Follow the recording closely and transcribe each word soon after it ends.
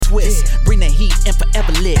twist. Bring the heat and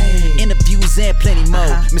forever lit. Interviews and plenty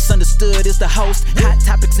more. Misunderstood is the host. Hot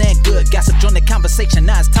topics and good gossip. Join the conversation.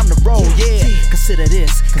 Now it's time to roll. Yeah. Consider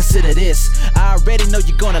this. Consider this. I already know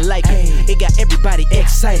you're gonna like it. It got everybody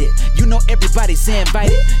excited. You know everybody's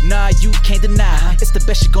invited. Nah, you can't deny. It's the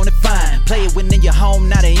best you're gonna find. Play it when in your home.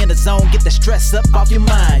 Now they in the zone. Get the stress up off your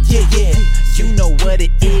mind. Yeah, yeah. You know what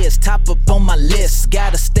it is. Top up on my list.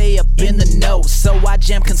 Gotta stay up in the know. So I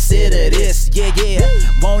jam. Consider this. Yeah, yeah.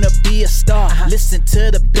 Wanna be a star. Listen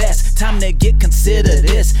to the best. Time to get consider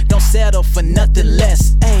this. Don't settle for nothing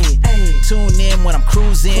less. Ay, tune in when I'm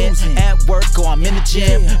cruising. At work or I'm in the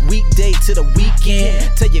gym. Weekday to the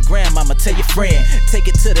weekend. Tell your grandmama, tell your friend. Take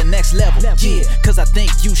it to the next level. Yeah, cause I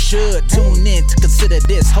think you should. Tune in to consider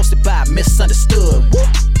this. Hosted by Misunderstood.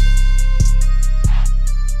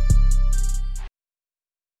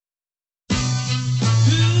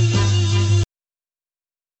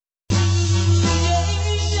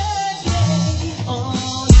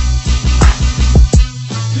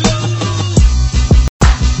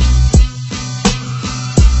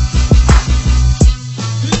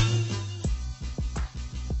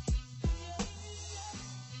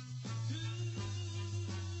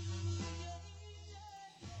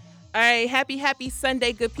 All right, happy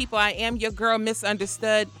Sunday, good people. I am your girl,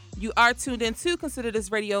 Misunderstood. You are tuned in to Consider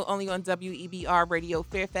This Radio only on WEBR Radio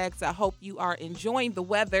Fairfax. I hope you are enjoying the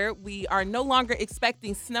weather. We are no longer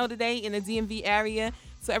expecting snow today in the DMV area,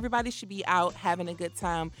 so everybody should be out having a good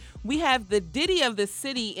time. We have the Diddy of the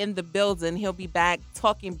city in the building. He'll be back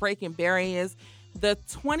talking breaking barriers, the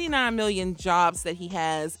 29 million jobs that he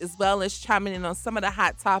has, as well as chiming in on some of the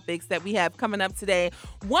hot topics that we have coming up today,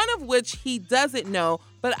 one of which he doesn't know.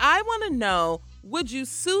 But I want to know, would you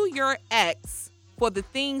sue your ex for the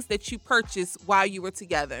things that you purchased while you were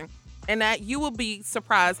together? And that you will be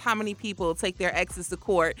surprised how many people take their exes to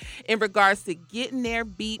court in regards to getting their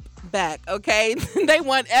beep back, okay? They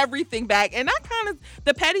want everything back. And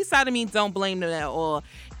the petty side of me don't blame them at all.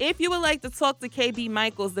 If you would like to talk to KB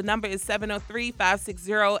Michaels, the number is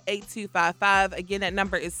 703-560-8255. Again, that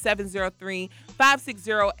number is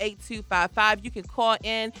 703-560-8255. You can call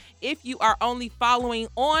in. If you are only following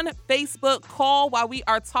on Facebook, call while we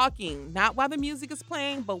are talking. Not while the music is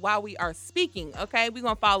playing, but while we are speaking, okay? We're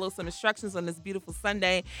going to follow some instructions on this beautiful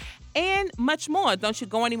Sunday and much more. Don't you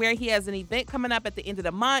go anywhere. He has an event coming up at the end of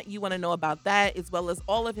the month. You want to know about that, as well as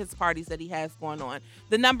all of his parties that he has going on.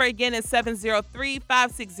 The number again is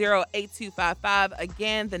 703-560-8255.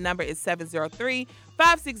 Again, the number is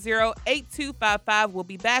 703-560-8255. We'll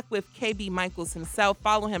be back with KB Michaels himself.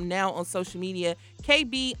 Follow him now on social media.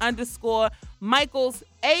 KB_Michaels,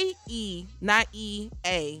 AE, not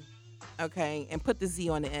EA. Okay, and put the Z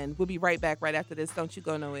on the end. We'll be right back right after this. Don't you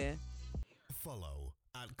go nowhere. Follow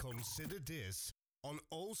at Consider This on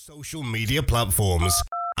all social media platforms.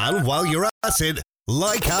 And while you're at it,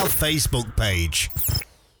 like our Facebook page.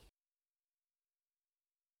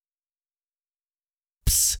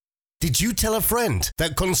 Psst. Did you tell a friend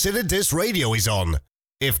that Consider This Radio is on?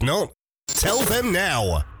 If not, tell them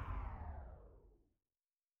now.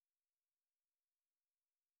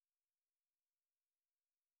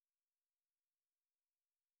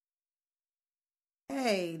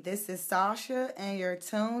 Hey, this is Sasha, and you're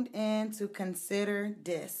tuned in to Consider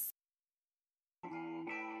This.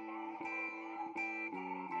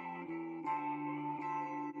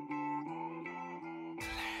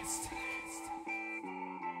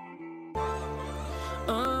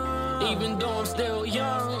 Even though I'm still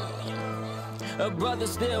young, a brother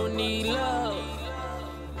still need love.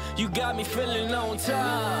 You got me feeling on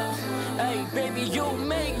time. Hey, baby, you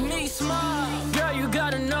make me smile. Girl, you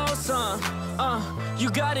gotta know some. You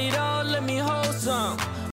got it all, let me hold some.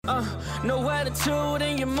 No attitude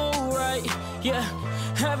and you move right. Yeah,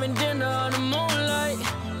 having dinner on the moonlight.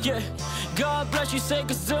 Yeah, God bless you, say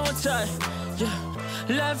gesundheit. Yeah,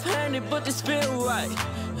 left-handed, but this feel right.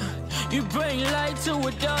 You bring light to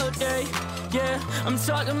a dark day. Yeah, I'm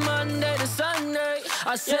talking Monday to Sunday.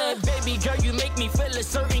 I said, baby girl, you make me feel a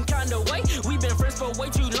certain kind of way. We've been friends for way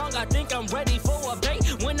too long, I think I'm ready for a date.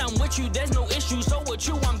 When I'm with you, there's no issue, so with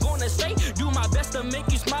you, I'm gonna say, do my best to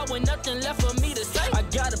make you smile when nothing left for me to say. I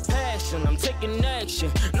got a passion, I'm taking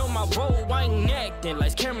action. Know my role, I ain't acting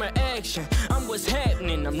like camera action. I'm what's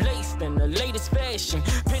happening, I'm laced in the latest fashion.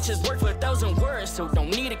 Pictures worth 1,000 words, so don't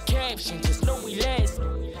need a caption. Just know we last.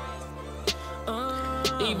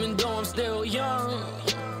 Even though I'm still young,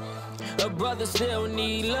 a brother still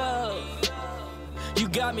need love. You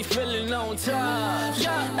got me feeling on time.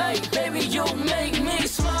 Yeah, hey, baby, you make me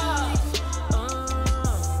smile.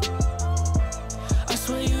 I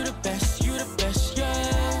swear you the best,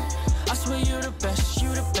 yeah. I swear you the best,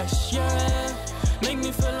 yeah. Make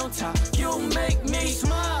me feel feel on top. You make me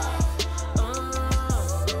smile.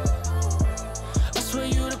 I swear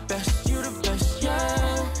you the best,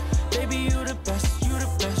 yeah. Baby, you the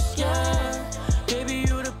best, yeah. Baby,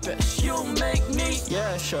 you the best, you make me.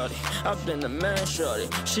 Yeah, shorty, I've been the man, shorty.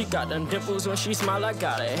 She got them dimples when she smile, I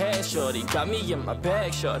got her head, shorty. Got me in my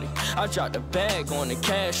bag, shorty. I dropped the bag on the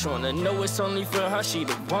cash on her. Know it's only for her, she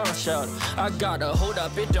the one, shorty. I gotta hold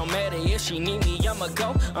up, it don't matter if she need me, I'ma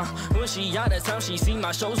go. When she out of town, she see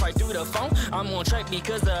my shows right through the phone. I'm on track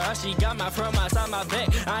because of her, she got my from outside my back.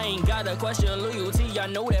 I ain't gotta question loyalty, I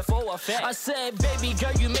know that for a fact. I said, baby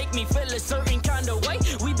girl, you make me feel a certain kind of way.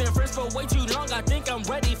 We been friends for way too long, I think I'm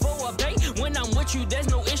ready for a date. When I'm with you, there's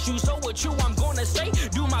no issue, so with you, I'm gonna stay.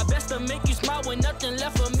 Do my best to make you smile with nothing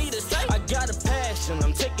left for me to say. I got a passion,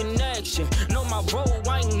 I'm taking action. Know my role,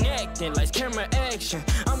 I ain't acting like camera action.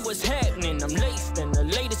 I'm what's happening, I'm laced in the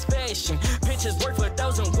latest fashion. Pictures worth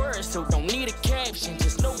 1,000 words, so don't need a caption.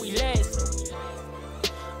 Just know we last.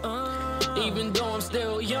 Even though I'm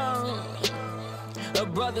still young, a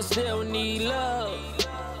brother still need love.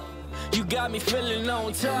 You got me feeling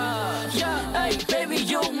on top. Yeah, hey, baby,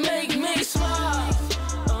 you make me smile.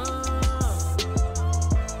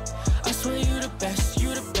 I swear you the best,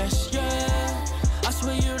 yeah. I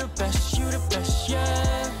swear you the best,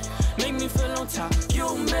 yeah. Make me feel on top.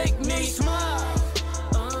 You make me smile.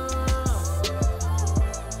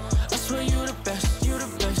 I swear you the best,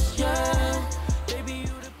 yeah. Baby,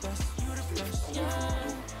 you the best,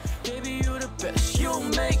 yeah. Baby, you the best, you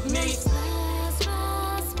make me.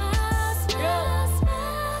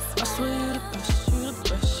 I swear you the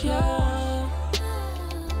best, yeah.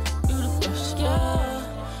 You the best, yeah.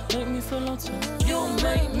 Make me feel on top. You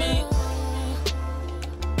make me.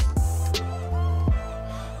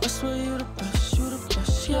 I swear you the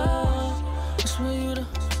best, yeah. I swear you the,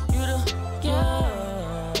 yeah.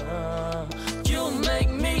 You make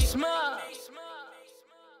me smile.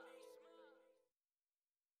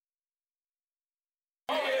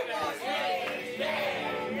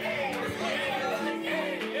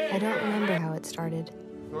 I don't remember how it started.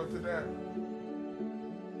 Go to that.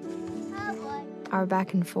 Our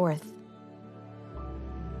back and forth.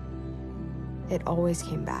 It always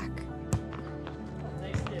came back.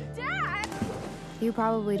 Dad! You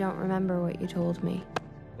probably don't remember what you told me,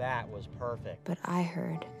 That was perfect. but I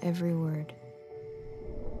heard every word.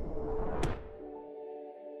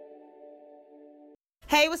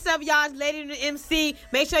 Hey, what's up, y'all? It's Lady the MC.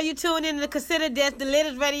 Make sure you tune in to Consider This, the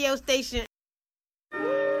latest radio station.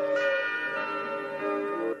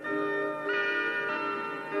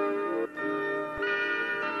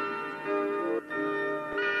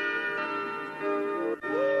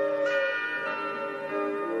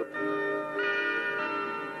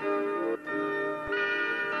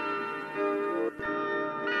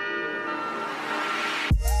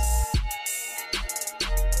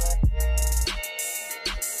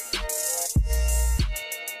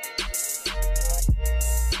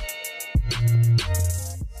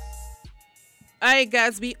 All right,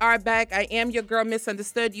 guys, we are back. I am your girl,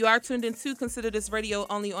 Misunderstood. You are tuned in to Consider This Radio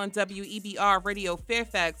only on WEBR Radio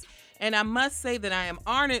Fairfax. And I must say that I am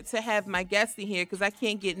honored to have my guest in here because I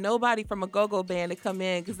can't get nobody from a go-go band to come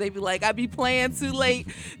in because they be like, I be playing too late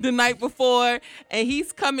the night before. And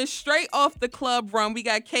he's coming straight off the club run. We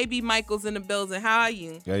got KB Michaels in the building. How are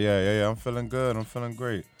you? Yeah. I'm feeling good. I'm feeling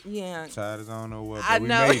great. Yeah. Tired as I don't know what, but I we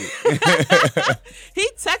know. made it. He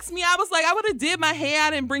texted me. I was like, I would have did my hair. I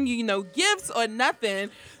didn't bring you, gifts or nothing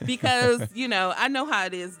because, I know how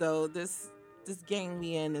it is, though. This game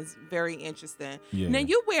we in is very interesting. Yeah. Now,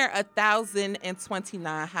 you wear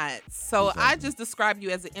 1,029 hats. So Exactly. I just described you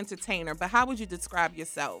as an entertainer, but how would you describe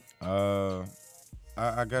yourself?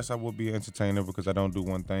 I guess I would be an entertainer because I don't do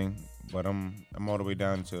one thing, but I'm all the way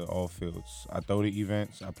down to all fields. I throw the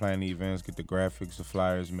events, I plan the events, get the graphics, the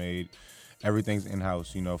flyers made. Everything's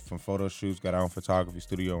in-house, from photo shoots, got our own photography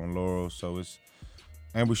studio in Laurel,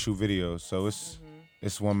 and we shoot videos, so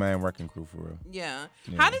it's one-man wrecking crew for real. Yeah.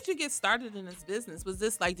 Yeah. How did you get started in this business? Was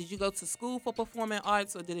this did you go to school for performing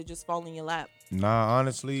arts or did it just fall in your lap? Nah,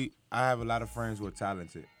 honestly, I have a lot of friends who are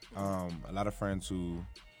talented. A lot of friends who,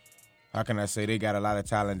 how can I say, they got a lot of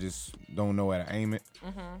talent, just don't know where to aim it.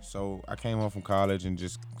 So I came home from college and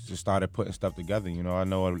just started putting stuff together. I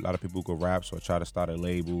know a lot of people who could rap, so I tried to start a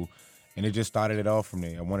label. And it just started it all from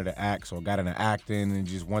there. I wanted to act, so I got into acting, and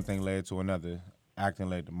just one thing led to another. Acting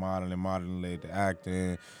led to modeling led to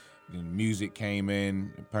acting. Then music came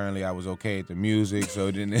in. Apparently, I was okay at the music,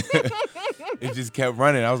 so then it just kept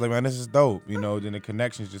running. I was like, man, this is dope. Then the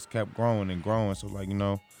connections just kept growing and growing. So,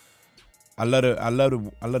 I love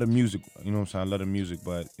the music. You know what I'm saying? I love the music,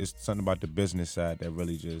 but it's something about the business side that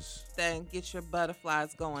really just Then get your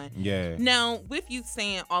butterflies going. yeah. Now, with you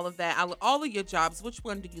saying all of that, all of your jobs, which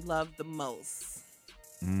one do you love the most?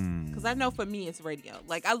 Because I know for me it's radio.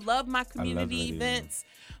 Like I love my community radio. events,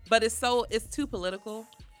 but it's too political.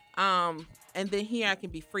 And then here I can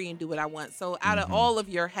be free and do what I want. So out of all of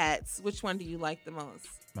your hats, which one do you like the most?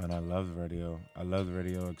 Man, I love the radio. I love the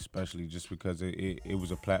radio, especially just because it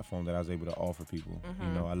was a platform that I was able to offer people. You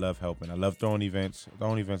know, I love helping. I love throwing events.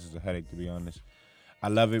 Throwing events is a headache, to be honest. I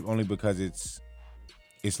love it only because it's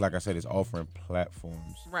like I said, it's offering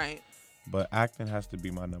platforms. Right. But acting has to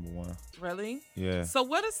be my number one. Really? Yeah. So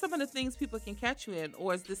what are some of the things people can catch you in,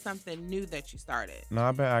 or is this something new that you started? No,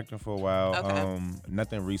 I've been acting for a while. Okay.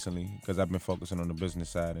 Nothing recently because I've been focusing on the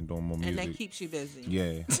business side and doing more music. And that keeps you busy.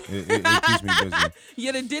 Yeah, it keeps me busy.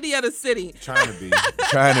 You're the Diddy of the city. Trying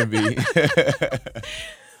to be.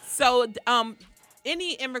 So,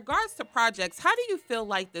 in regards to projects, how do you feel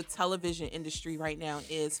like the television industry right now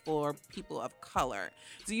is for people of color?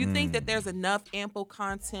 Do you think that there's enough ample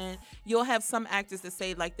content? You'll have some actors that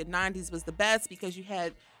say like the 90s was the best because you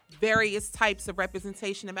had various types of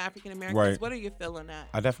representation of African Americans. Right. What are you feeling that?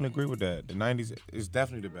 I definitely agree with that. The 90s is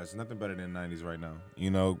definitely the best. There's nothing better than the 90s right now.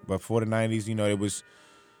 You know, before the 90s, you know, it was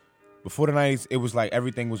like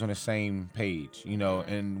everything was on the same page, you know,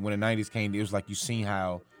 and when the 90s came, it was like you seen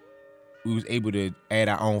how we was able to add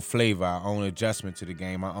our own flavor, our own adjustment to the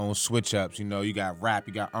game, our own switch ups. You know, you got rap,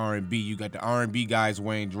 you got R&B, you got the R&B guys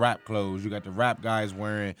wearing rap clothes, you got the rap guys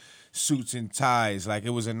wearing suits and ties. Like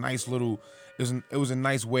it was a nice little, it was a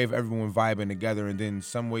nice way of everyone vibing together. And then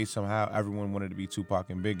some way, somehow, everyone wanted to be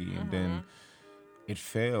Tupac and Biggie, and then it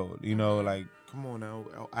failed. You know, like come on now,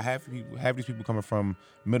 I have these people coming from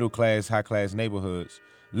middle class, high class neighborhoods,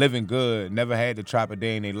 living good, never had to trap a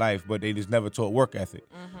day in their life, but they just never taught work ethic.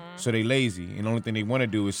 So they lazy, and the only thing they want to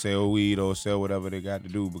do is sell weed or sell whatever they got to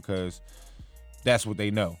do because that's what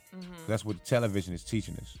they know. That's what television is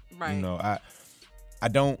teaching us. Right. You know, I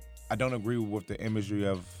don't agree with the imagery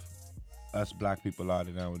of us black people out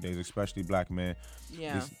there nowadays, especially black men.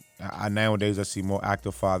 Yeah. Nowadays I see more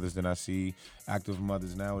active fathers than I see active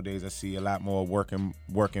mothers. Nowadays I see a lot more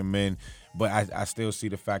working men, but I still see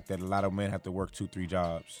the fact that a lot of men have to work 2-3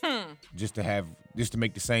 jobs just to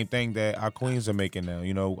make the same thing that our queens are making now.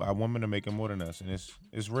 You know, our women are making more than us, and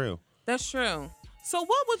it's real. That's true. So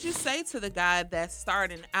what would you say to the guy that's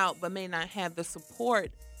starting out but may not have the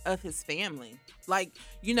support of his family? Like,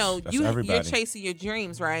 you know, you're chasing your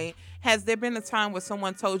dreams, right? Has there been a time where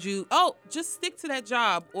someone told you, oh, just stick to that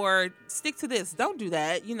job or stick to this, don't do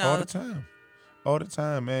that, you know? All the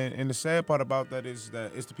time, man. And the sad part about that is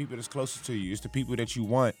that it's the people that's closest to you. It's the people that you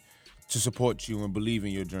want to support you and believe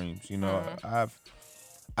in your dreams. You know,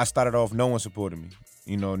 I started off, no one supported me.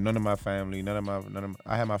 You know, none of my family,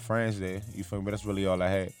 I had my friends there, you feel me? But that's really all I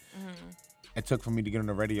had. It took for me to get on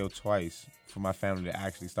the radio twice for my family to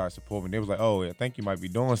actually start supporting. They was like, oh, I think you might be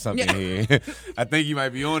doing something here. I think you might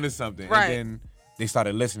be on to something. Right. And then they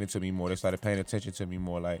started listening to me more. They started paying attention to me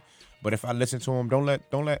more. Like, but if I listen to them, don't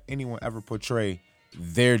let anyone ever portray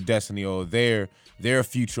their destiny or their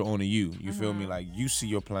future onto you. You feel me? Like, you see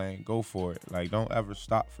your plan, go for it. Like, don't ever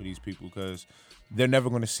stop for these people because they're never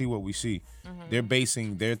going to see what we see. They're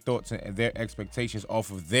basing their thoughts and their expectations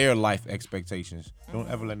off of their life expectations. Don't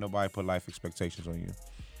ever let nobody put life expectations on you.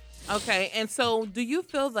 Okay, and so do you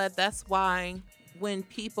feel that that's why when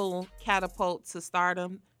people catapult to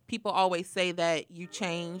stardom, people always say that you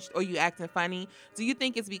changed or you acting funny? Do you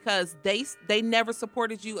think it's because they never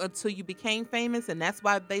supported you until you became famous and that's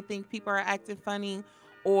why they think people are acting funny?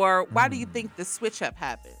 Or why do you think the switch up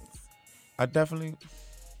happens? I definitely...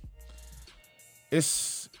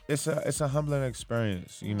 It's a humbling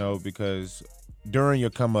experience, you know, because during your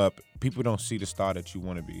come up, people don't see the star that you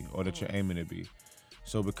want to be or that you're aiming to be.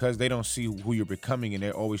 So because they don't see who you're becoming and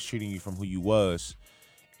they're always treating you from who you was,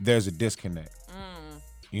 there's a disconnect.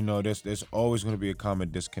 You know, there's always going to be a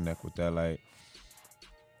common disconnect with that. Like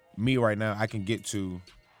me right now, I can get to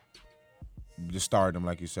the stardom,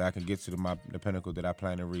 like you said. I can get to the pinnacle that I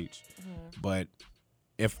plan to reach. But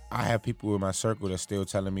if I have people in my circle that's still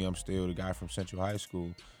telling me I'm still the guy from Central High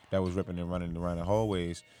School that was ripping and running around the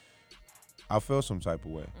hallways, I'll feel some type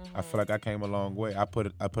of way. I feel like I came a long way. I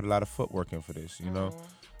put a lot of footwork in for this, you know.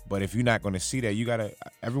 But if you're not going to see that,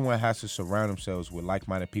 everyone has to surround themselves with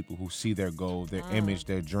like-minded people who see their goal, their image,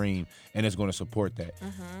 their dream, and is going to support that.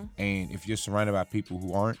 And if you're surrounded by people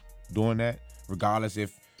who aren't doing that, regardless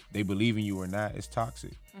if they believe in you or not, it's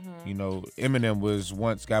toxic. You know,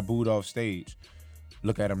 Eminem got booed off stage.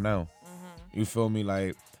 Look at him now. You feel me?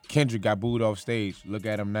 Like Kendrick got booed off stage. Look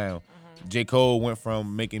at him now. J. Cole went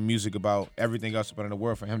from making music about everything else about in the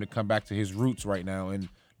world for him to come back to his roots right now and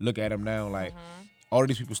look at him now like all of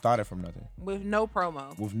these people started from nothing. With no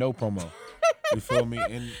promo. You feel me?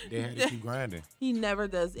 And they had to keep grinding. He never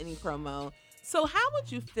does any promo. So how would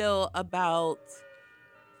you feel about,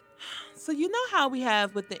 so you know how we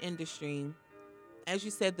have with the industry, as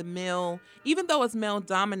you said, the male, even though it's male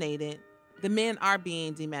dominated, the men are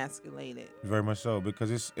being demasculated. Very much so, because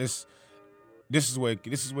this is where it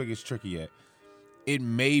gets tricky at. It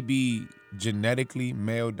may be genetically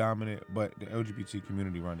male dominant, but the LGBT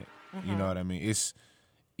community run it. You know what I mean? It's,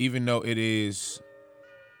 even though it is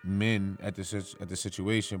men at the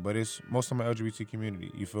situation, but it's most of my LGBT community.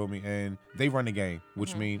 You feel me? And they run the game,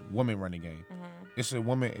 which means women run the game. It's a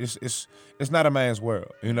woman. It's not a man's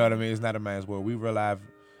world. You know what I mean? It's not a man's world. We realize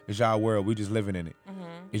it's y'all world. We just living in it.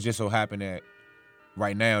 It just so happened that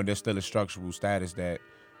right now there's still a structural status that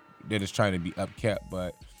is trying to be upkept,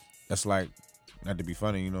 but that's like, not to be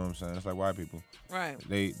funny, you know what I'm saying? It's like white people. Right.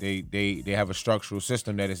 They have a structural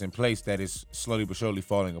system that is in place that is slowly but surely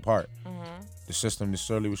falling apart. The system is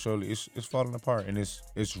slowly but surely it's falling apart, and it's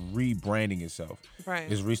rebranding itself.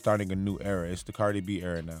 Right. It's restarting a new era. It's the Cardi B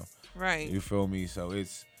era now. Right. You feel me? So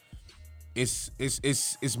it's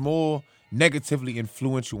more negatively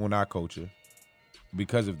influential on our culture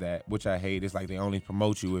because of that, which I hate. It's like they only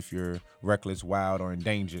promote you if you're reckless, wild, or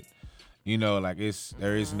endangered. You know, like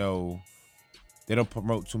there is no. They don't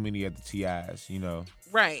promote too many of the TIs, you know.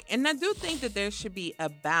 Right. And I do think that there should be a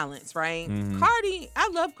balance, right? Cardi, I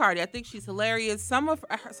love Cardi. I think she's hilarious. Some of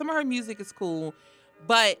her music is cool,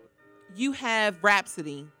 but you have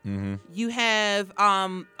Rhapsody. You have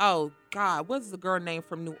oh God, what's the girl name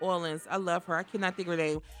from New Orleans? I love her. I cannot think of her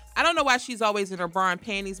name. I don't know why she's always in her bra and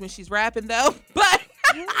panties when she's rapping though, but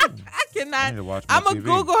I cannot. I'm gonna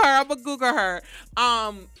Google her.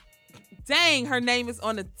 Dang, her name is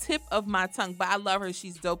on the tip of my tongue, but I love her.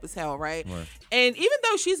 She's dope as hell, right? And even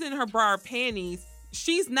though she's in her bra or panties,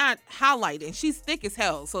 she's not highlighting. She's thick as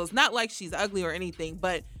hell, so it's not like she's ugly or anything,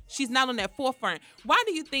 but she's not on that forefront. Why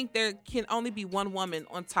do you think there can only be one woman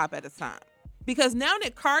on top at a time? Because now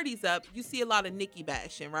that Cardi's up, you see a lot of Nicki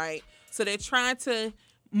bashing, right? So they're trying to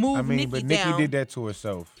move Nicki down. But Nicki did that to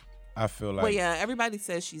herself. I feel like. Well, yeah, everybody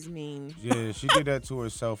says she's mean. Yeah, she did that to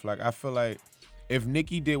herself. Like, I feel like if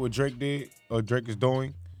Nicki did what Drake did or Drake is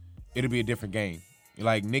doing, it'll be a different game.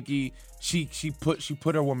 Like Nicki, she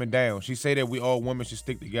put her woman down. She say that we all women should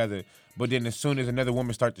stick together, but then as soon as another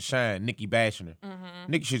woman start to shine, Nicki bashing her.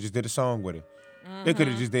 Nicki should just did a song with her. They could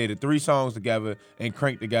have just did 3 songs together and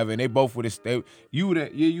cranked together, and they both would have. You would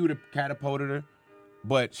have catapulted her,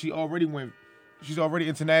 but she's already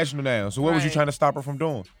international now. So what was you trying to stop her from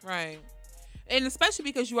doing? Right. And especially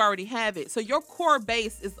because you already have it. So your core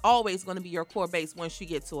base is always going to be your core base once you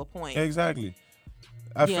get to a point. Exactly.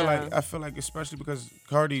 I feel like especially because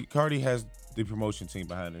Cardi has the promotion team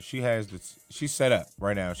behind her. She's set up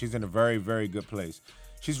right now. She's in a very, very good place.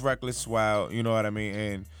 She's reckless, wild, you know what I mean?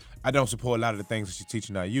 And I don't support a lot of the things that she's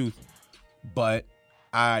teaching our youth, but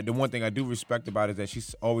the one thing I do respect about it is that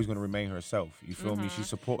she's always going to remain herself. You feel me? She's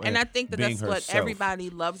supporting. And I think that's herself. what everybody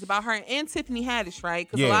loves about her. And Tiffany Haddish, right?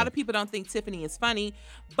 Because a lot of people don't think Tiffany is funny,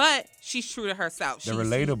 but she's true to herself. They're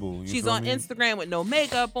relatable. She's on Instagram with no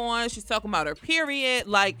makeup on. She's talking about her period.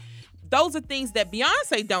 Like, those are things that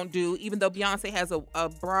Beyonce don't do, even though Beyonce has a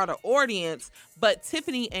broader audience. But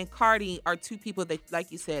Tiffany and Cardi are two people that,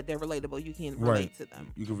 like you said, they're relatable. You can relate to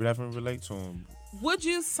them. You can definitely relate to them. Would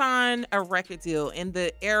you sign a record deal in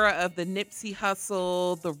the era of the Nipsey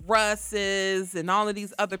Hussle, the Russes, and all of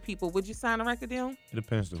these other people? Would you sign a record deal? It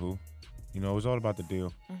depends to who. You know, it's all about the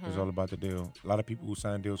deal. It's all about the deal. A lot of people who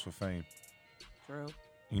sign deals for fame. True.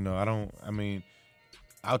 You know,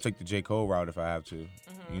 I'll take the J. Cole route if I have to.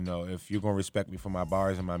 You know, if you're going to respect me for my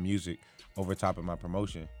bars and my music over top of my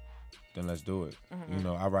promotion, then let's do it. You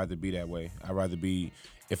know, I'd rather be that way. I'd rather be,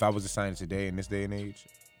 if I was to sign today in this day and age,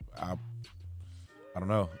 I don't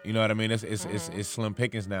know. You know what I mean? It's slim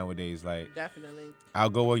pickings nowadays. Like, definitely. I'll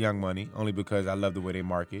go with Young Money only because I love the way they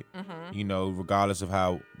market. You know, regardless of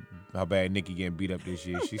how bad Nicki getting beat up this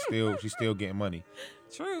year, she's still getting money.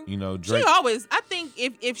 True. You know, Drake. I think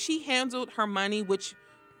if she handled her money, which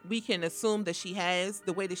we can assume that she has,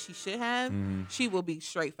 the way that she should have, she will be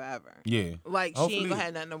straight forever. Yeah. Like, hopefully, she ain't gonna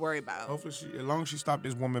have nothing to worry about. Hopefully, as long as she stopped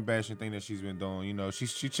this woman bashing thing that she's been doing, you know, she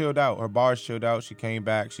chilled out. Her bars chilled out. She came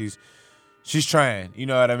back. She's trying, you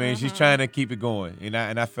know what I mean? She's trying to keep it going. And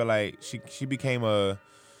I feel like she became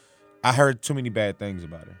I heard too many bad things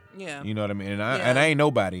about her. Yeah. You know what I mean? And I ain't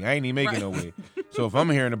nobody. I ain't even making no way. So if I'm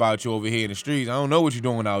hearing about you over here in the streets, I don't know what you're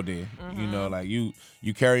doing out there. You know, like you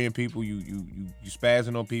carrying people, you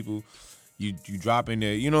spazzing on people, you dropping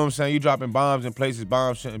there. You know what I'm saying? You dropping bombs in places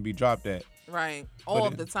bombs shouldn't be dropped at. Right. All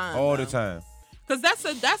the time. All the time.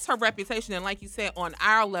 Because that's her reputation, and like you said, on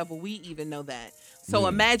our level, we even know that. So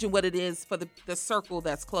imagine what it is for the circle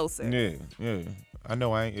that's closer. Yeah. I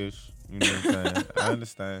know I ain't ish. You know what I'm saying? I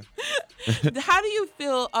understand. How do you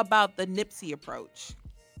feel about the Nipsey approach?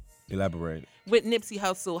 Elaborate. With Nipsey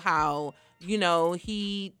Hussle, how,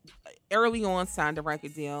 he early on signed a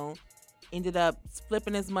record deal, ended up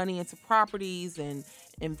flipping his money into properties and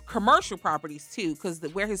commercial properties too, because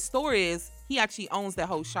where his store is, he actually owns that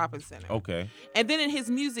whole shopping center. Okay. And then in his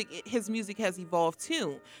music has evolved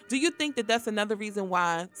too. Do you think that that's another reason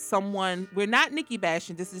why we're not Nicki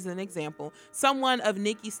bashing, this is an example, someone of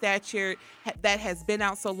Nicki's stature that has been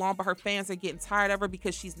out so long, but her fans are getting tired of her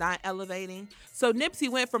because she's not elevating? So Nipsey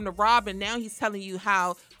went from the rob, and now he's telling you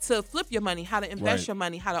how to flip your money, how to invest your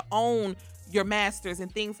money, how to own your masters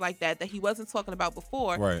and things like that he wasn't talking about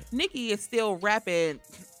before. Right. Nicki is still rapping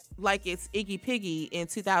like it's Iggy Piggy in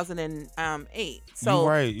 2008.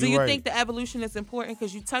 So do you think the evolution is important?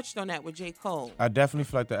 Because you touched on that with J. Cole. I definitely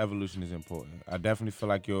feel like the evolution is important. I definitely feel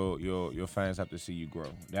like your fans have to see you grow.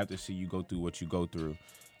 They have to see you go through what you go through.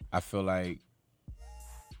 I feel like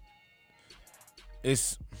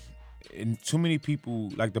it's too many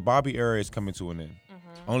people, like the Barbie era is coming to an end.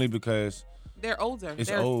 Only because they're older. It's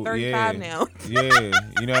They're old. 35 now. Yeah.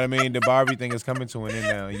 You know what I mean? The Barbie thing is coming to an end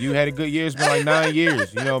now. You had a good year. It's been like 9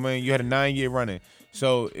 years. You know what I mean? You had a 9-year running.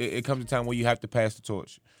 So it comes a time where you have to pass the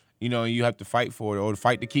torch. You have to fight for it or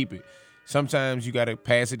fight to keep it. Sometimes you got to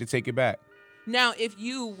pass it to take it back. Now, if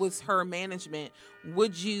you was her management,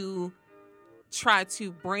 would you try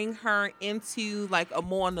to bring her into like a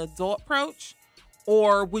more an adult approach?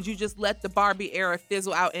 Or would you just let the Barbie era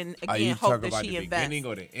fizzle out and again hope that she invests? The beginning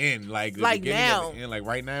or the end, like the beginning now, or the end, like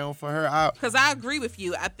right now for her. Because I agree with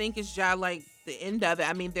you. I think it's just like the end of it.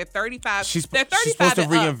 I mean, they're 35. She's 35 supposed to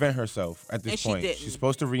and reinvent up. herself at this And point. she didn't. She's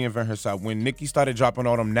supposed to reinvent herself. When Nicki started dropping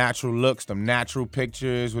all them natural looks, them natural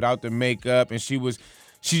pictures without the makeup, and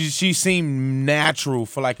she seemed natural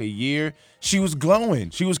for like a year. She was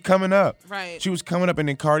glowing. She was coming up. Right. She was coming up, and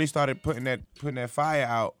then Cardi started putting that fire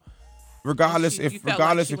out. Regardless if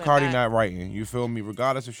Cardi not writing, you feel me?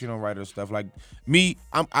 Regardless if she don't write her stuff, like me,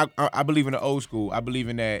 I believe in the old school. I believe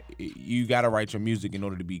in that you gotta write your music in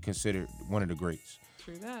order to be considered one of the greats.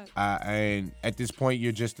 True that. And at this point,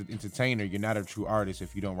 you're just an entertainer. You're not a true artist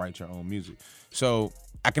if you don't write your own music. So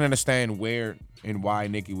I can understand where and why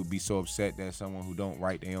Nicki would be so upset that someone who don't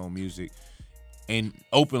write their own music and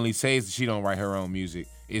openly says that she don't write her own music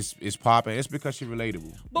is popping. It's because she's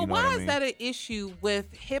relatable. But why is that an issue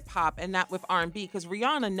with hip hop and not with R&B? Because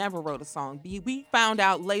Rihanna never wrote a song. We found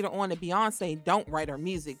out later on that Beyonce don't write her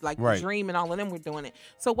music, like Dream and all of them were doing it.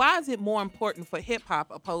 So why is it more important for hip hop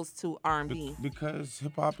opposed to R&B? Because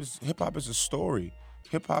hip hop is a story.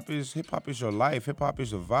 Hip hop is your life. Hip hop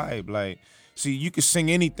is your vibe. Like, see, you can sing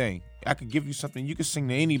anything. I could give you something. You can sing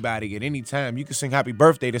to anybody at any time. You can sing happy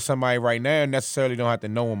birthday to somebody right now and necessarily don't have to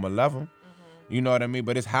know them or love them. You know what I mean?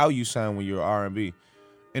 But it's how you sound when you're R&B.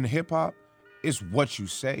 In hip hop, it's what you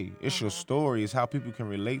say. It's your story. It's how people can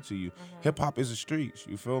relate to you. Hip hop is the streets.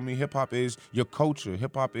 You feel me? Hip hop is your culture.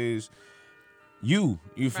 Hip hop is you.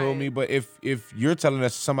 You feel me? But if you're telling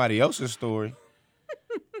us somebody else's story,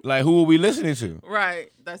 like who are we listening to? Right.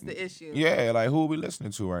 That's the issue. Yeah, like who are we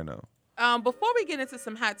listening to right now? Before we get into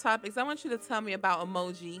some hot topics, I want you to tell me about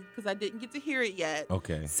Emoji because I didn't get to hear it yet.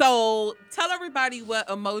 Okay. So tell everybody what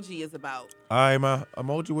Emoji is about. All right, my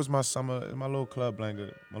Emoji was my little club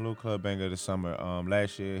banger this summer.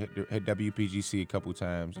 Last year hit WPGC a couple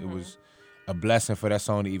times. It was a blessing for that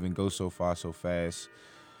song to even go so far so fast.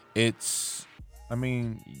 The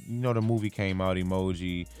movie came out,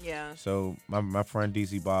 Emoji. Yeah. So my friend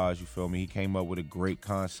DC Boz, you feel me? He came up with a great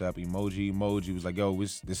concept. Emoji was like, yo,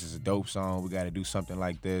 this is a dope song. We got to do something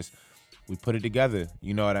like this. We put it together.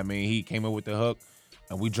 You know what I mean? He came up with the hook,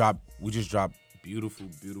 and we just dropped beautiful,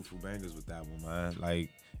 beautiful bangers with that one, man. Like,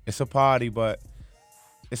 it's a party, but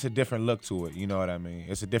it's a different look to it. You know what I mean?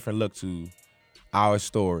 It's a different look to our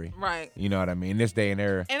story. Right. You know what I mean? In this day and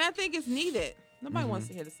era. And I think it's needed. Nobody wants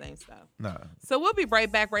to hear the same stuff. Nah. So we'll be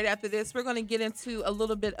right back right after this. We're going to get into a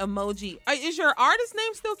little bit Emoji. Is your artist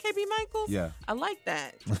name still KB Michaels? Yeah. I like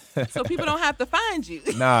that. So people don't have to find you.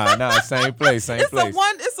 Nah, same place, same place.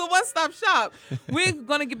 It's a one-stop shop. We're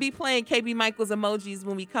going to be playing KB Michaels Emojis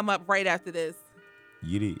when we come up right after this.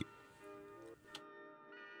 You did.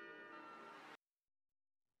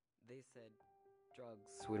 They said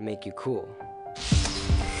drugs would make you cool.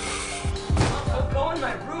 Go in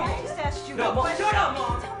my room. I just asked you. No, Mom, shut up,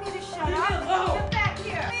 Mom. Tell me to shut up. Get back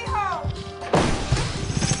here. Mijo.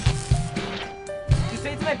 You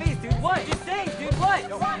say it to my face, dude. What? Just say, dude, what?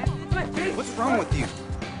 What's wrong with you?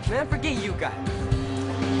 Man, forget you guys.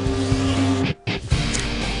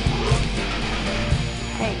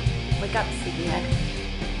 Hey, wake up, sleepyhead.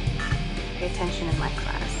 Pay attention in my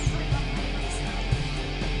class.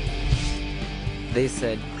 They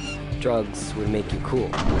said drugs would make you cool.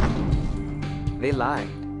 They lied.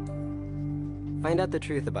 Find out the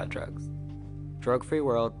truth about drugs.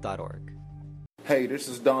 Drugfreeworld.org. Hey, this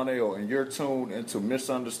is Donnell, and you're tuned into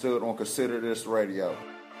Misunderstood on Consider This Radio.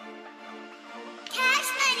 Cash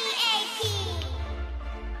Money AP.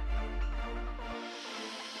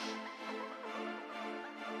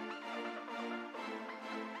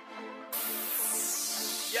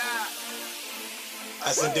 Yeah.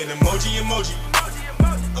 I sent an emoji.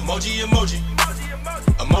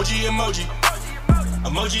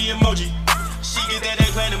 She get that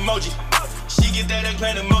eggplant emoji. She get that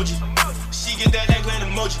eggplant emoji. She get that eggplant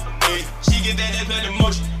emoji. Hey, she get that eggplant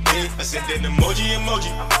emoji. Hey, I sent an emoji.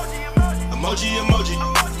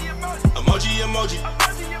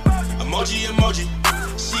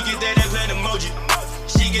 She get that eggplant emoji.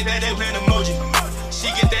 She get that eggplant emoji. She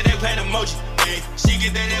get that eggplant emoji. Hey, she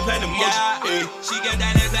get that eggplant emoji. Hey, she get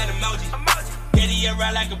that eggplant emoji. Getty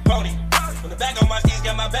around like a pony. From the back on my skis,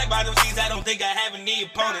 got my back bottom seats. I don't think I have any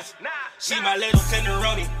opponents. She my little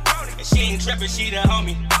tenderoni, and she ain't trippin', she the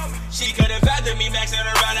homie. She could've fathered me, maxing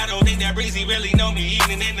around. I don't think that Breezy really know me,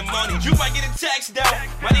 even in the morning. You might get a text though,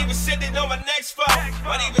 might even send it on my next phone.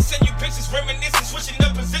 Might even send you pictures, reminiscing, switching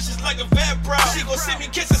up positions like a vet bro. She gon' send me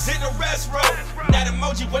kisses in the rest row. That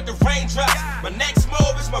emoji with the raindrops. My next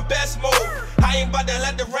move is my best move. I ain't about to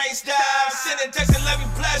let the rain stop. Send a text and let me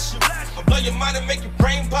bless you. I'll blow your mind and make your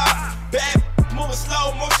brain pop. Bad moving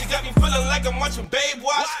slow motion, got me feeling like I'm watching Babe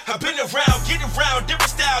Watch. I've been around, get around,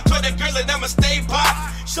 different style. Told that girl and I'ma stay pop.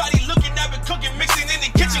 Shawty looking, I've been cooking, mixing in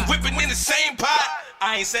the kitchen, whipping in the same pot.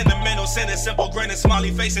 I ain't sentimental, send a simple grin and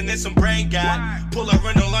smiley face and then some brain guy. Pull a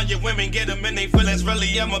rental on your women, get them in they feelings,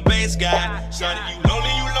 really I'm a base guy. Shawty, you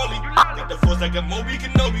lonely. Got the force like a Moby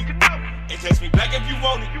Kenobi. And text me back if you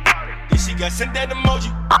want it. Then she got sent that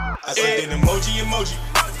emoji. I sent an emoji.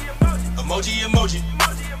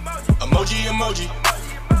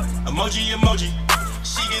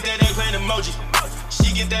 She get that eggplant emoji.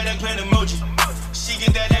 She get that eggplant emoji. She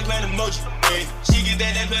get that eggplant emoji. Hey, she get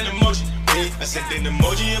that eggplant emoji. Hey, I sent an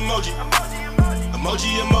emoji.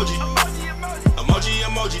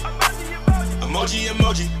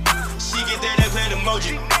 She get that eggplant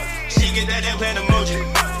emoji. She get that eggplant emoji.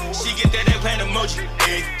 She get that eggplant emoji.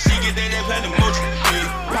 Hey, she get that eggplant emoji. Hey,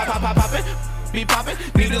 Poppin'. Be poppin',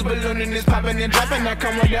 needles balloonin' is poppin' and droppin'. I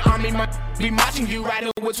come with the army, be marching. You riding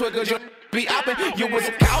with twiggles, you be oppin'. You was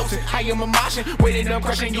a coward, I am a Martian. Waiting on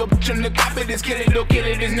crushing your bitch on the carpet. This kill it, don't kill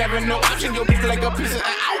it, there's never no option. Your bitch like a piece of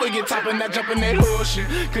an hour, get toppin', not jumpin' that ocean.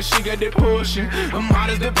 Cause she got that pushing. I'm hot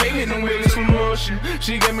as the pavement, I'm wheeling some motion.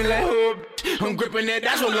 She got me like, oh, bitch. I'm gripping that,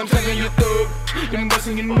 that's what I'm sucking your throat. I'm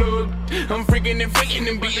busting your nub. I'm freaking and faking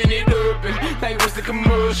and beating it up. And like, what's the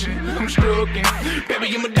commotion? I'm stroking. Baby,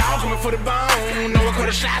 you my dog coming for the bone. Know I call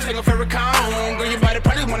the shots like a Farrakhan. Girl, your body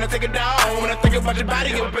probably wanna take it down. When I think about your body,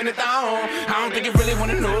 you up in the thong. I don't think you really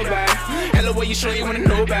wanna know about it. Hello, way you sure you wanna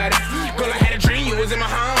know about it. Girl, I had a dream you was in my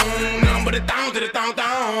home. Nothing but a thong to the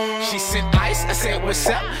thong. She sent ice, I said, what's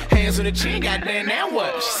up? Hands on the chin, goddamn, now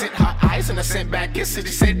what? She sent her ice and I sent back kisses.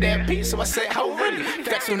 She said that piece, so I said, how really?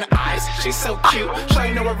 Flex on the ice, she's so cute. Sure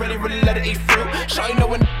you know I really let her eat fruit. Sure you know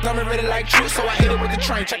when I'm really like truth. So I hit it with the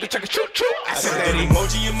train, check it, choo choo. I said that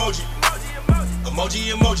emoji.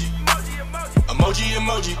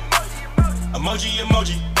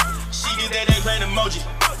 She get that eggplant emoji.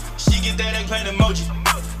 She get that eggplant emoji.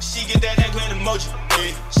 She get that eggplant emoji.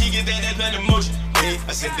 Hey, she get that eggplant emoji. Hey,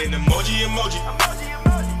 I sent an emoji.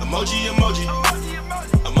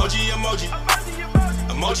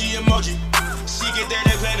 She get that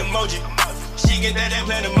eggplant emoji. She get that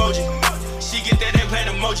eggplant emoji. She get that eggplant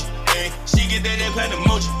emoji. Hey, she get that eggplant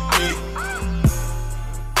emoji. Hey.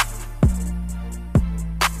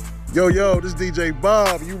 Yo, this is DJ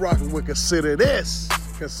Bob. You rocking with Consider This,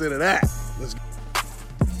 Consider That. Let's go.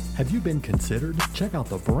 Have you been considered? Check out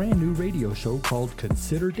the brand new radio show called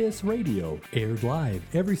Consider This Radio, aired live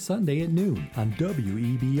every Sunday at noon on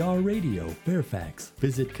WEBR Radio, Fairfax.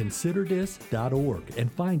 Visit considerthis.org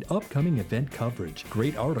and find upcoming event coverage,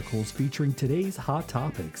 great articles featuring today's hot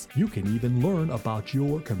topics. You can even learn about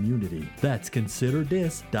your community. That's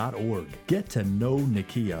considerthis.org. Get to know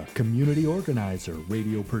Nakia, community organizer,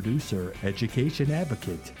 radio producer, education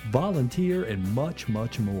advocate, volunteer, and much,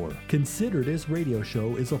 much more. Consider This Radio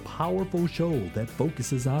Show is a powerful show that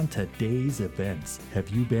focuses on today's events. Have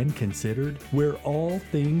you been considered? Where all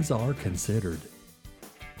things are considered.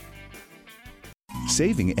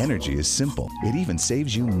 Saving energy is simple. It even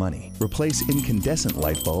saves you money. Replace incandescent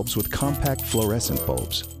light bulbs with compact fluorescent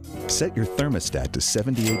bulbs. Set your thermostat to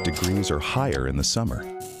 78 degrees or higher in the summer.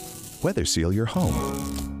 Weather seal your home.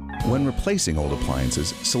 When replacing old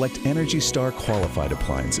appliances, select Energy Star qualified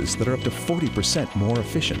appliances that are up to 40% more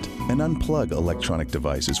efficient and unplug electronic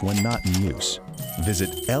devices when not in use.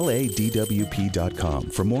 Visit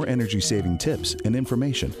ladwp.com for more energy-saving tips and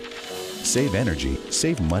information. Save energy,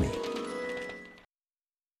 save money.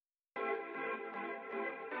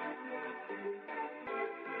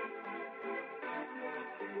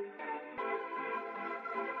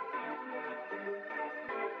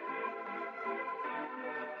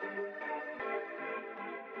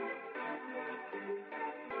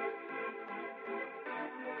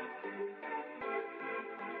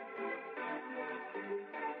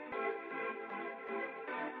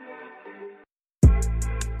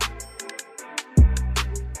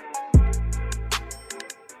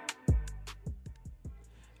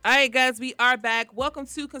 All right, guys, we are back. Welcome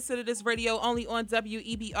to Consider This Radio, only on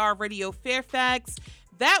WEBR Radio Fairfax.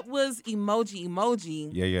 That was emoji.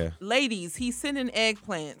 Yeah. Ladies, he's sending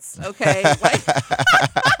eggplants, okay?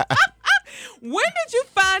 When did you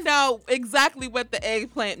find out exactly what the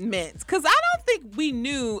eggplant meant? Because I don't think we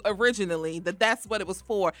knew originally that that's what it was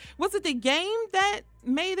for. Was it the game that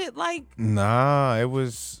made it like? Nah, it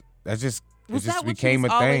just became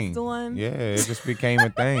a thing. Doing? Yeah, it just became a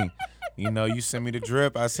thing. You know, you send me the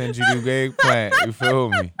drip, I send you the eggplant. You feel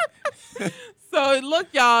me? So look,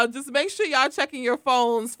 y'all, just make sure y'all checking your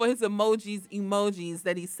phones for his emojis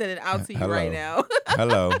that he's sending out to you right now.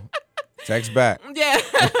 Hello. Text back. Yeah.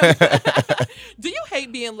 Do you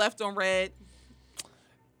hate being left on red?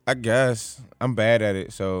 I guess. I'm bad at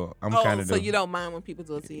it, so I'm kind of. So you don't mind when people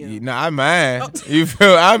do it to you? No, I mind. You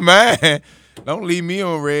feel? I mind. Don't leave me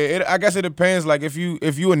on red. I guess it depends. Like if you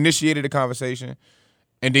initiated a conversation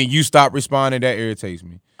and then you stop responding, that irritates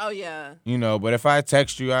me. Oh yeah. You know, but if I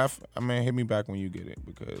text you, I mean, hit me back when you get it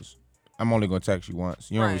because I'm only gonna text you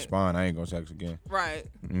once. You don't respond, I ain't gonna text again. Right.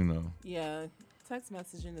 You know. Yeah. Text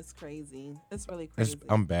messaging is crazy. It's really crazy.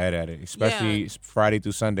 I'm bad at it, especially Friday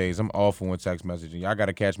through Sundays. I'm awful with text messaging. Y'all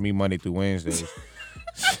gotta catch me Monday through Wednesdays.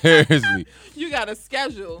 Seriously. You got a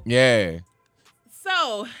schedule. Yeah.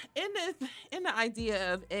 So, in the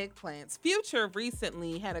idea of eggplants, Future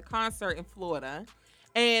recently had a concert in Florida,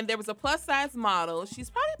 and there was a plus-size model.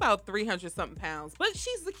 She's probably about 300-something pounds, but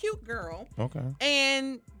she's a cute girl. Okay.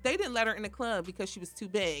 And they didn't let her in the club because she was too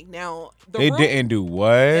big. Now, didn't do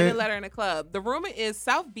what? They didn't let her in the club. The rumor is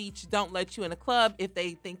South Beach don't let you in the club if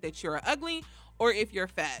they think that you're ugly or if you're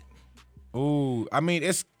fat. Ooh, I mean,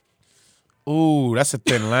 that's a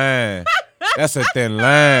thin line. That's a thin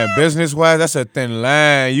line. Business-wise, that's a thin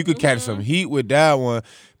line. You could catch some heat with that one.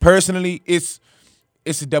 Personally, it's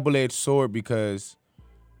a double-edged sword because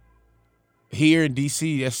here in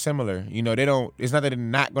D.C., that's similar. You know, it's not that they're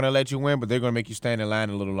not going to let you in, but they're going to make you stand in line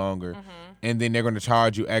a little longer. And then they're going to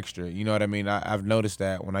charge you extra. You know what I mean? I've noticed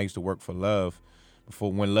that when I used to work for Love,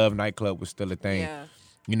 when Love Nightclub was still a thing. Yeah.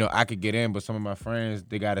 You know, I could get in, but some of my friends,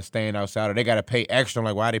 they got to stand outside or they got to pay extra. I'm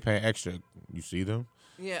like, why are they paying extra? You see them?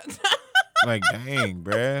 Yeah. Like, dang,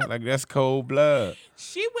 bruh. Like, that's cold blood.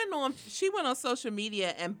 She went on social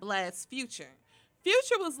media and blasted Future.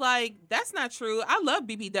 Future was like, that's not true. I love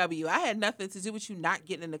BBW. I had nothing to do with you not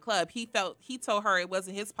getting in the club. He told her it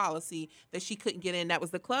wasn't his policy that she couldn't get in. That was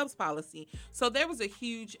the club's policy. So there was a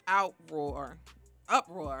huge uproar. But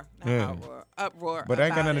that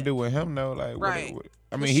ain't got nothing to do with him, though. Like, right.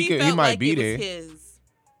 I mean, he might be there.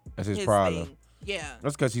 That's his problem. Thing. Yeah.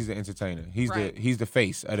 That's because he's the entertainer. He's the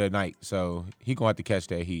face of the night, so he gonna have to catch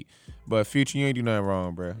that heat. But Future, you ain't do nothing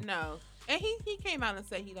wrong, bro. No. And he came out and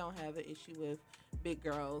said he don't have an issue with big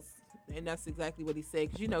girls. And that's exactly what he said.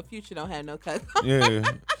 Because, you know, Future don't have no cut. Yeah.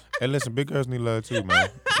 Hey, listen, big girls need love too, man.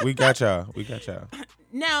 We got y'all.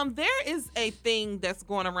 Now, there is a thing that's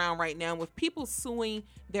going around right now with people suing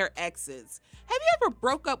their exes. Have you ever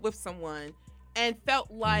broke up with someone and felt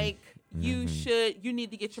like you need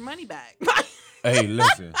to get your money back? Hey,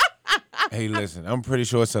 listen. I'm pretty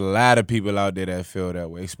sure it's a lot of people out there that feel that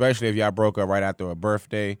way, especially if y'all broke up right after a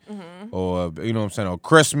birthday or, you know what I'm saying, or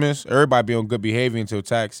Christmas. Everybody be on good behavior until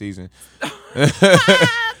tax season.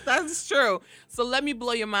 That's true. So let me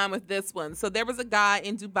blow your mind with this one. So there was a guy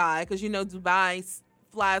in Dubai, because, you know, Dubai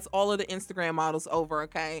flies all of the Instagram models over,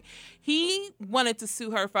 okay? He wanted to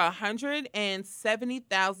sue her for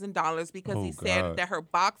 $170,000 because he said that her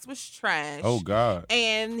box was trash. Oh, God.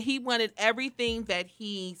 And he wanted everything that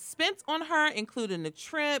he spent on her, including the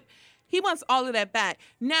trip. He wants all of that back.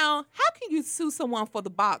 Now, how can you sue someone for the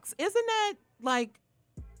box? Isn't that, like,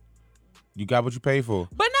 You got what you pay for.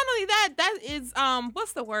 But not only that, that is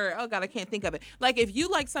what's the word? Oh God, I can't think of it. Like if you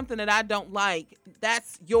like something that I don't like,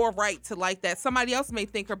 that's your right to like that. Somebody else may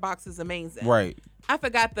think her box is amazing. Right. I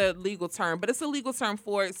forgot the legal term, but it's a legal term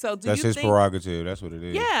for it. So That's his prerogative. That's what it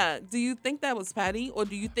is. Yeah. Do you think that was petty, or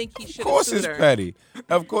do you think he should? Of course, it's petty.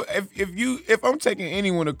 Of course, if I'm taking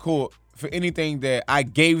anyone to court for anything that I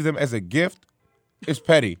gave them as a gift, it's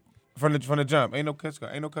petty. From the jump, ain't no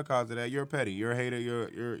cut calls to that. You're petty. You're a hater.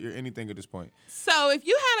 You're anything at this point. So if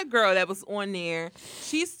you had a girl that was on there,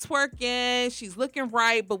 she's twerking, she's looking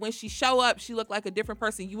right, but when she show up, she looked like a different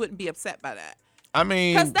person. You wouldn't be upset by that. I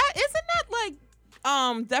mean, because that isn't that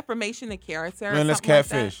like deformation of character. Man, let's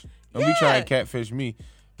catfish. Don't be trying to catfish me.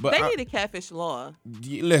 But they need a catfish law.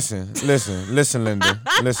 Listen, Linda.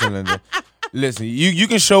 Listen, you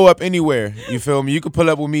can show up anywhere. You feel me? You can pull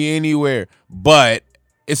up with me anywhere, but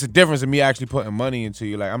it's a difference in me actually putting money into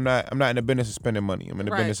you. Like I'm not in the business of spending money. I'm in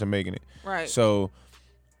the business of making it. Right. So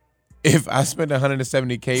if I spend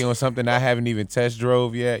 $170K on something I haven't even test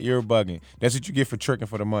drove yet, you're bugging. That's what you get for tricking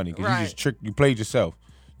for the money. Because you played yourself.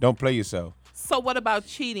 Don't play yourself. So what about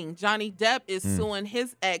cheating? Johnny Depp is suing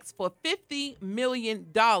his ex for $50 million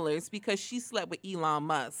because she slept with Elon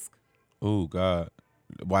Musk. Oh God.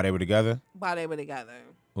 Why they were together?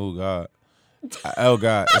 Oh God. Oh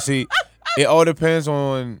God. See, it all depends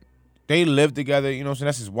on, they live together, you know what I'm saying?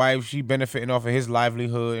 That's his wife. She benefiting off of his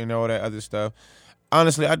livelihood and all that other stuff.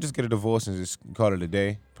 Honestly, I just get a divorce and just call it a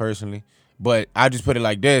day, personally. But I just put it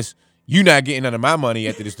like this. You not getting none of my money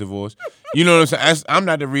after this divorce. You know what I'm saying? I'm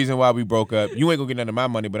not the reason why we broke up. You ain't gonna get none of my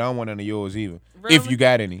money, but I don't want none of yours either. Really? If you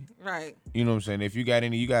got any. Right. You know what I'm saying? If you got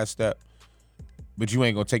any, you got to step. But you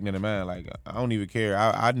ain't gonna take none of mine. Like, I don't even care.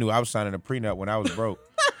 I knew I was signing a prenup when I was broke.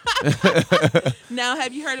 Now,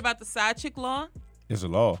 have you heard about the side chick law? There's a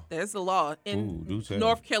law. There's a law. In do tell.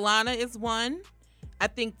 North Carolina is one. I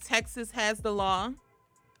think Texas has the law.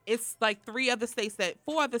 It's like 4 other states that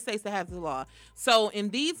have the law. So in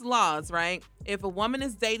these laws, right, if a woman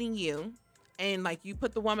is dating you and like you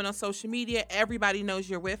put the woman on social media, everybody knows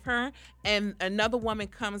you're with her, and another woman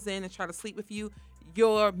comes in and try to sleep with you,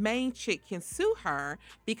 your main chick can sue her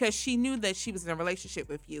because she knew that she was in a relationship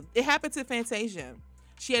with you. It happened to Fantasia.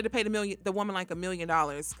 She had to pay the woman like $1 million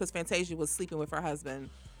because Fantasia was sleeping with her husband.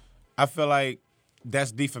 I feel like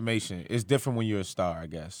that's defamation. It's different when you're a star, I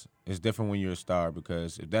guess. It's different when you're a star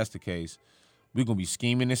because if that's the case, we're going to be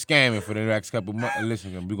scheming and scamming for the next couple months.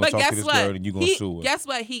 Listen, we're going to talk to this girl and you're going to sue her. Guess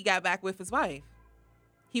what? He got back with his wife.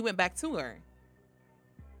 He went back to her.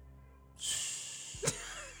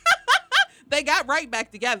 They got right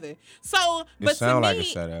back together. So, but to me, like a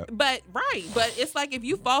setup. But it's like if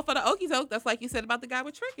you fall for the okie doke, that's like you said about the guy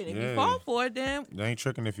with tricking. If you fall for it, then they ain't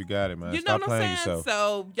tricking if you got it, man. You Stop know what playing I'm saying? yourself.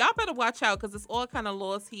 So y'all better watch out because it's all kind of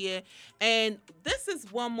laws here. And this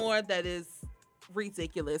is one more that is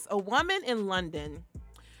ridiculous. A woman in London.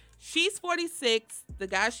 She's 46. The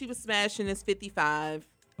guy she was smashing is 55.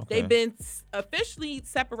 Okay. They've been officially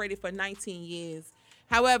separated for 19 years.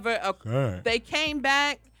 However, they came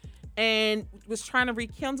back and was trying to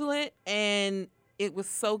rekindle it, and it was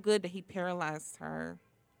so good that he paralyzed her.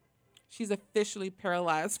 She's officially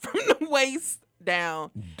paralyzed from the waist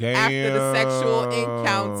down after the sexual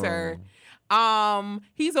encounter.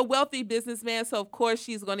 He's a wealthy businessman, so of course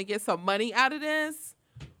she's going to get some money out of this.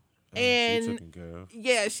 And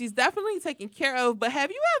yeah, she's definitely taken care of. But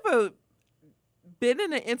have you ever been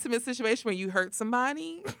in an intimate situation where you hurt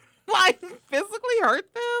somebody? Like physically hurt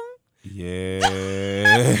them? Yeah.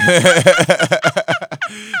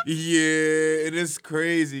 Yeah, it is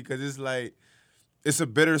crazy because it's like, it's a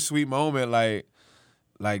bittersweet moment.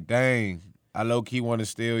 Like dang, I low-key want to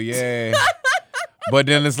steal, yeah. But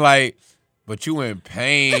then it's like, but you in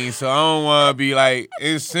pain, so I don't want to be like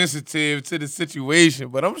insensitive to the situation.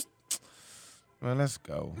 But man, let's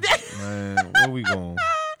go. Man, where we going?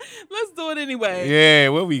 Let's do it anyway. Yeah,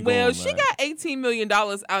 where we going? Well, she got $18 million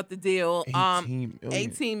out the deal.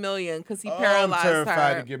 $18 million because he paralyzed her. I'm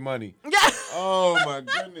terrified to get money. Yeah. Oh my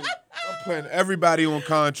goodness. I'm putting everybody on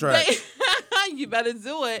contract. You better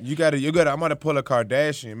do it. You gotta. I'm gonna pull a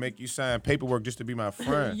Kardashian, make you sign paperwork just to be my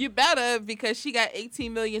friend. You better, because she got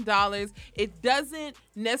 $18 million. It doesn't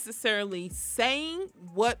necessarily say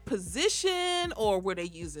what position or were they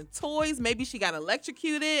using toys. Maybe she got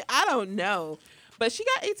electrocuted. I don't know. But she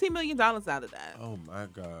got $18 million out of that. Oh my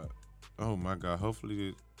God. Oh my God.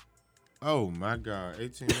 Hopefully oh my God.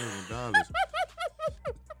 $18 million.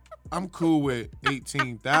 I'm cool with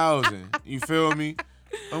 18,000. You feel me?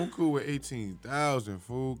 I'm cool with 18,000,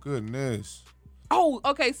 fool. Goodness. Oh,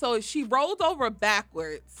 okay. So she rolled over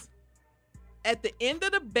backwards at the end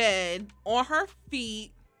of the bed on her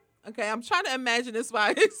feet Okay, I'm trying to imagine this while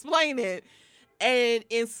I explain it. And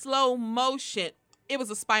in slow motion, it was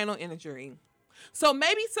a spinal injury. So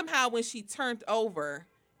maybe somehow when she turned over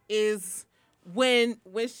is when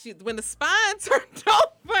the spine turned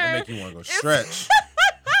over. That make you want to go stretch.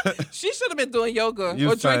 She should have been doing yoga You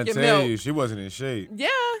or was trying to drinking tell milk. you she wasn't in shape. Yeah.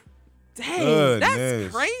 Dang,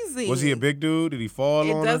 Goodness. that's crazy. Was he a big dude? Did he fall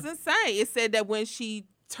It on her? doesn't say. It said that when he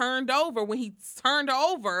turned over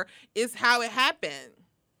is how it happened.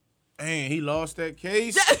 Dang, he lost that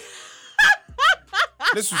case.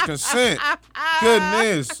 This was consent.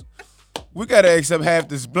 Goodness. We got to accept half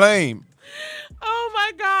this blame. Oh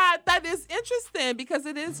my God, that is interesting because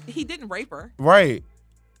he didn't rape her. Right.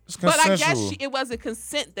 It's But consensual. I guess it wasn't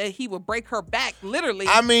consent that he would break her back, literally.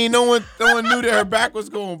 I mean, no one knew that her back was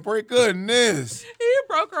going to break. Goodness. He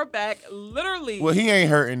broke her back, literally. Well, he ain't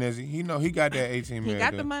hurting, is he? He got that 18 million. He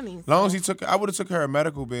got the money. As long as I would have took her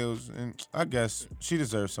medical bills, and I guess she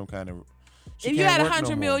deserves some kind of. If you had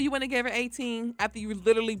 100 mil, you wouldn't have gave her 18 after you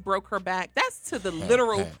literally broke her back. That's to the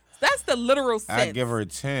literal. That's the literal sense. I'd give her a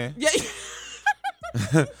 10.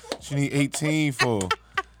 Yeah. She need 18 for.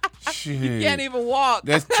 Shit. You can't even walk.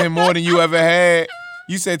 That's 10 more than you ever had.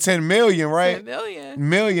 You said 10 million, right? 10 million.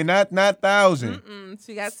 Million, not 1,000.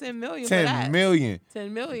 She got 10 million. 10 for that. million.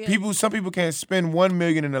 10 million. Some people can't spend 1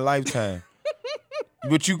 million in a lifetime.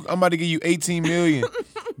 But I'm about to give you 18 million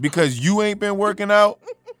because you ain't been working out.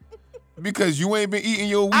 Because you ain't been eating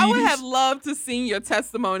your Wheaties. I would have loved to see your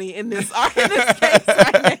testimony in this case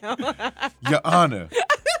right now. Your Honor.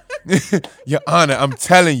 Your Honor, I'm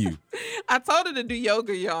telling you. I told her to do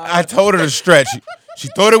yoga, y'all. I told her to stretch. She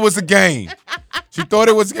thought it was a game. She thought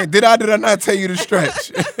it was a game. Did I not tell you to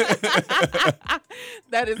stretch?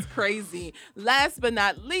 That is crazy. Last but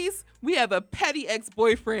not least, we have a petty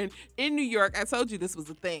ex-boyfriend in New York. I told you this was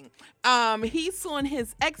a thing. He's suing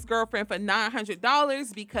his ex-girlfriend for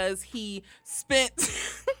 $900 because he spent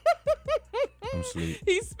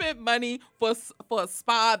he spent money for a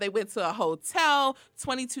spa. They went to a hotel,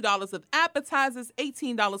 $22 of appetizers,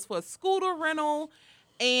 $18 for a scooter rental,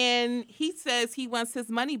 and he says he wants his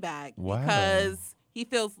money back because he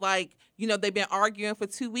feels like, they've been arguing for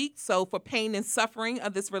 2 weeks. So for pain and suffering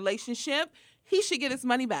of this relationship, he should get his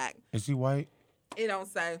money back. Is he white? It don't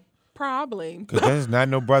say. Probably. Because that's not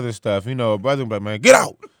no brother stuff. A brother be like, man, get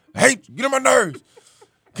out. I hate you. Get on my nerves.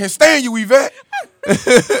 Can't stand you, Yvette.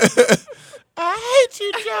 I hate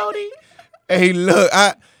you, Jody. Hey, look,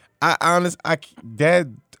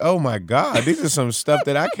 oh my God, these are some stuff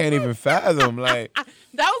that I can't even fathom. Like,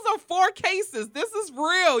 those are 4 cases. This is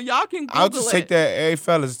real. Y'all can Google I'll just take that. Hey,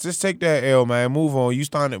 fellas, just take that L, man. Move on. Y'all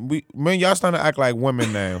starting to act like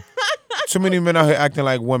women now. Too many men out here acting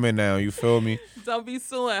like women now. You feel me? Don't be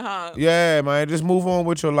suing, huh? Yeah, man. Just move on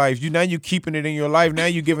with your life. Now you keeping it in your life. Now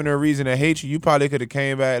you giving her a reason to hate you. You probably could have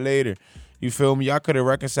came back later. You feel me? Y'all could have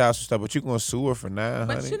reconciled some stuff, but you gonna sue her for now,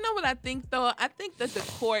 But honey. you know what I think, though? I think that the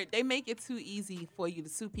court, they make it too easy for you to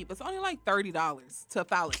sue people. It's only like $30 to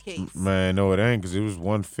file a case. Man, no, it ain't, because it was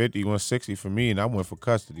 $150, $160 for me, and I went for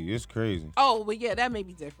custody. It's crazy. Oh, well, yeah, that may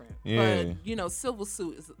be different. Yeah. But, civil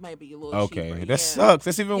suit is maybe a little cheaper. Okay, that sucks.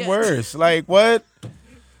 That's even worse. Like, what?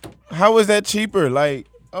 How is that cheaper? Like,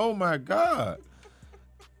 oh, my God.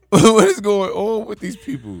 What is going on with these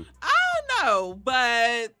people? I don't know,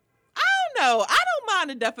 but... I don't mind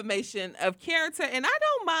the defamation of character, and I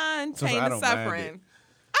don't mind pain and suffering.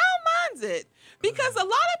 I don't mind it because a lot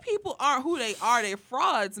of people aren't who they are. They're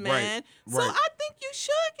frauds, man. Right. So I think you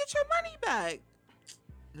should get your money back.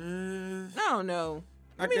 I don't know.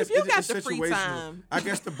 I mean, if you got the free time. I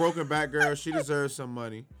guess the broken back girl, she deserves some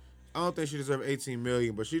money. I don't think she deserves $18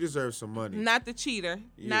 million, but she deserves some money. Not the cheater.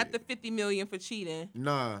 Yeah. Not the $50 million for cheating.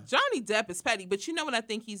 Nah. Johnny Depp is petty, but you know what I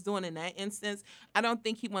think he's doing in that instance? I don't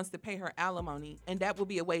think he wants to pay her alimony, and that would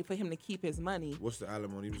be a way for him to keep his money. What's the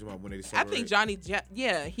alimony? You talking about when they separate? I think Johnny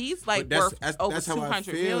Depp, he's like worth over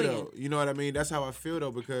 $200 million. Though. You know what I mean? That's how I feel,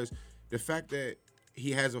 though, because the fact that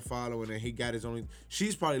he has a following and he got his own...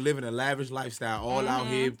 She's probably living a lavish lifestyle, all out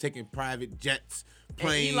here, taking private jets,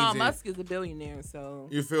 planes. And Elon Musk is a billionaire, so...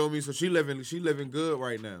 You feel me? So she living good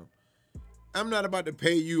right now. I'm not about to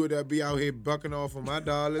pay you to be out here bucking off on my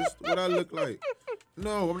dollars. What I look like?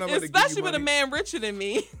 No, I'm not about to give you money. Especially with a man richer than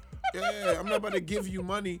me. Yeah, I'm not about to give you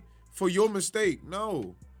money for your mistake.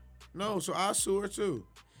 No, so I'll sue her too.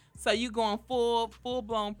 So you going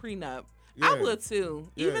full-blown prenup. Yeah. I would too.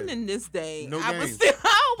 Yeah. Even in this day, I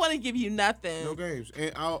don't want to give you nothing. No games.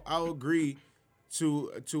 And I'll agree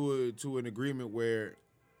to an agreement where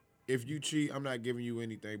if you cheat, I'm not giving you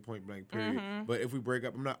anything, point blank, period. Mhm. But if we break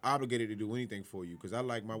up, I'm not obligated to do anything for you because I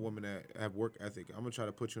like my woman that have work ethic. I'm gonna try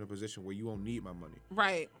to put you in a position where you won't need my money.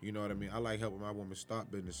 Right. You know what I mean? I like helping my woman start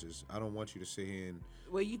businesses. I don't want you to sit here and.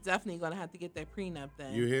 Well, you definitely gonna have to get that prenup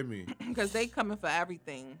then. You hear me? Because they coming for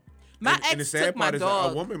everything. My and the ex sad took my part is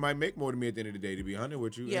dog. a woman might make more than me at the end of the day, to be honest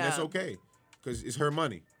with you, and that's Yeah. okay because it's her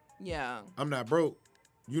money. Yeah. I'm not broke.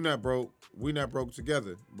 You not broke. We not broke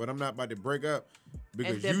together. But I'm not about to break up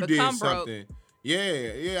because then you did become broke. something.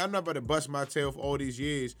 Yeah. I'm not about to bust my tail for all these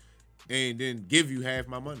years and then give you half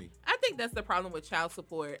my money. I think that's the problem with child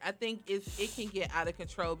support. I think it can get out of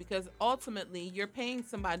control because ultimately you're paying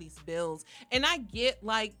somebody's bills. And I get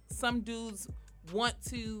like some dudes want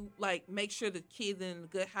to like make sure the kids in a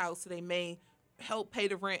good house so they may help pay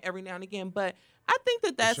the rent every now and again. But I think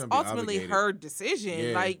that's shouldn't be ultimately obligated. her decision.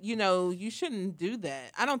 Yeah. Like, you shouldn't do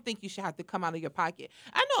that. I don't think you should have to come out of your pocket.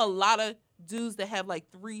 I know a lot of dudes that have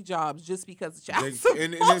like 3 jobs just because of child support.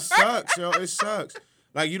 And it sucks, yo. It sucks.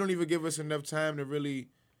 Like, you don't even give us enough time to really,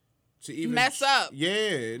 to even Mess up.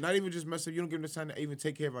 Yeah, not even just mess up. You don't give us time to even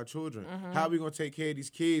take care of our children. Mhm. How are we gonna take care of these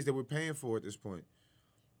kids that we're paying for at this point?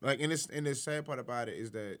 Like, and the sad part about it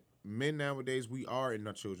is that men nowadays, we are in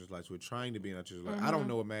our children's lives. We're trying to be in our children's lives. I don't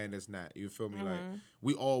know a man that's not. You feel me? Like,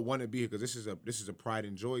 we all want to be here because this is a pride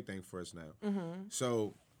and joy thing for us now.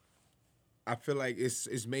 So I feel like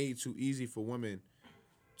it's made too easy for women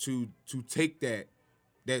to take that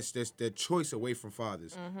choice away from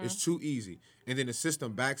fathers. It's too easy, and then the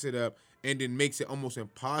system backs it up and then makes it almost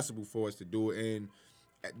impossible for us to do it. And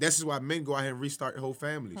this is why men go out here and restart whole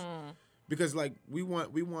families. Because like we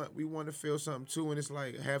want to feel something too, and it's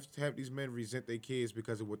like have these men resent their kids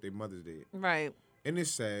because of what their mothers did. Right. And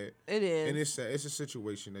it's sad. It is. And it's sad. It's a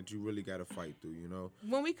situation that you really got to fight through, you know?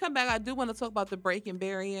 When we come back, I do want to talk about the breaking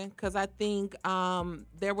barrier because I think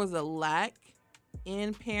there was a lack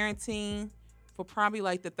in parenting for probably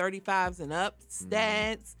like the 35s and up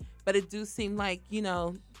stats, but it do seem like,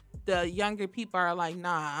 the younger people are like,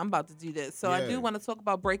 nah, I'm about to do this. So I do want to talk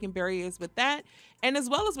about breaking barriers with that, and as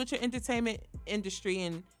well as with your entertainment industry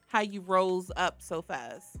and how you rose up so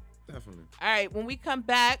fast. Definitely. All right, when we come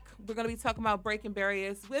back, we're going to be talking about breaking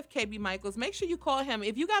barriers with KB Michaels. Make sure you call him.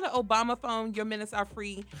 If you got an Obama phone, your minutes are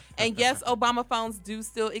free. And yes, Obama phones do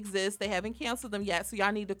still exist. They haven't canceled them yet, so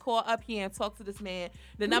y'all need to call up here and talk to this man.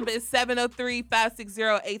 The number is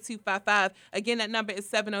 703-560-8255. Again, that number is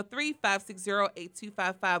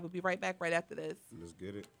 703-560-8255. We'll be right back right after this. Let's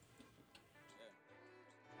get it.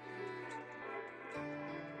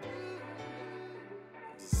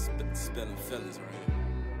 Spilling feelings right here.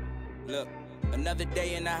 Look, another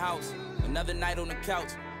day in the house, another night on the couch.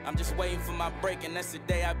 I'm just waiting for my break, and that's the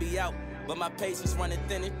day I be out. But my patience running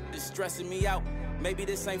thin, it's stressing me out. Maybe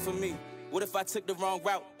this ain't for me. What if I took the wrong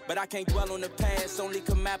route? But I can't dwell on the past, only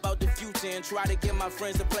can map out the future and try to get my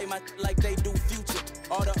friends to play my like they do Future.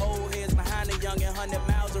 All the old heads behind the young and 100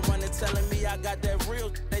 miles are running, telling me I got that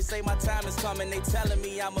real. They say my time is coming, they telling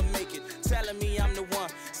me I'ma make it, telling me I'm the one.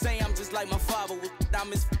 Say I'm just like my father,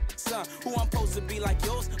 I'm his son. Who I'm supposed to be like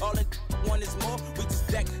yours? All that one is more. We just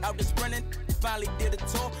decked out the sprinting, finally did a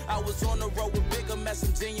tour. I was on the road with bigger mess,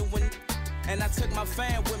 some genuine. And I took my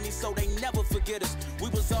fam with me so they never forget us. We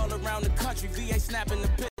was all around the country, VA snapping the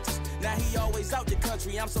pictures. Now he always out the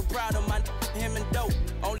country, I'm so proud of him and dope.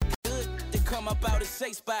 Only good to come up out of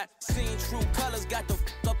safe spot. Seeing true colors, got the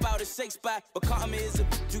up out of safe spot. But karma is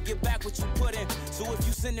you get back what you put in. So if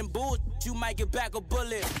you sending bull, you might get back a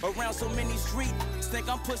bullet. Around so many streets, think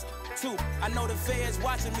I'm pushed too. I know the feds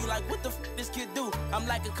watching me like, what the this kid do? I'm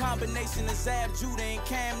like a combination of Zab, Judah, and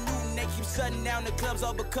Cam Newton. They keep shutting down the clubs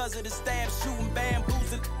all because of the stab, shooting,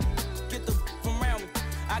 bamboozling. Get the from around me.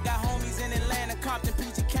 I got homies in Atlanta, Compton,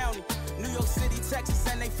 PG County, New York City, Texas,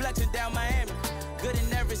 and they fletching down Miami. Good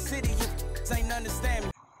in every city, you ain't understand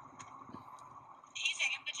me.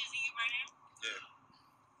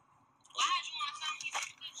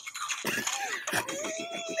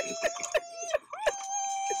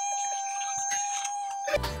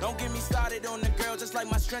 Don't get me started on the girl, just like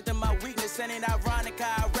my strength and my weakness. And it ironic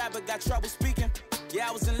how a rapper got trouble speaking. Yeah,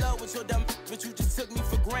 I was in love with your dumb, but you just took me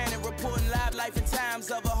for granted. Reporting live life in times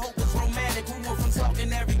of a hopeless romantic. We went from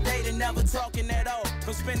talking every day to never talking at all.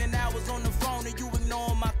 From spending hours on the phone to you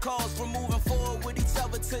ignoring my calls. From moving forward with each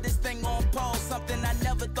other to this thing on pause. Something I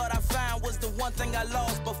never thought I'd find was the one thing I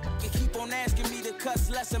lost. But you keep on asking me to cuss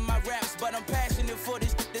less in my raps. But I'm passionate for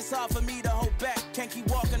this, it's hard for me to hold back. Can't keep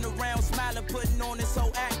walking around smiling, putting on this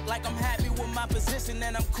whole act. Like I'm happy with my position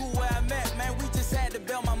and I'm cool where I'm at. Man, we just had to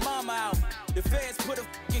bail my mama out. The feds put a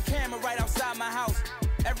fucking camera right outside my house.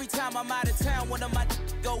 Every time I'm out of town, one of my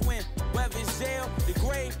go in. Whether it's jail, the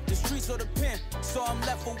grave, the streets, or the pen. So I'm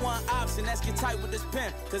left with one option, that's get tight with this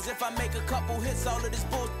pen. Cause if I make a couple hits, all of this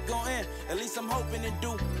bullshit gon' end. At least I'm hoping to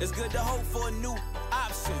do. It's good to hope for a new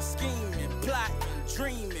option. Scheming, plotting,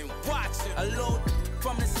 dreaming, watching. A little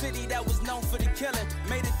from the city that was known for the killing.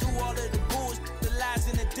 Made it through all of the bullshit, the lies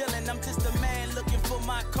and the dealing. I'm just a man looking for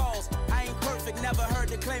my cause. I ain't perfect, never heard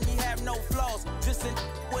the claim he have no flaws. Just in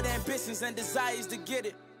with ambitions and desires to get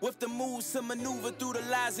it. With the moves to maneuver through the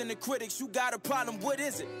lies and the critics. You got a problem, what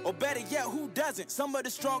is it? Or better yet, who doesn't? Some of the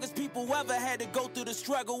strongest people ever had to go through the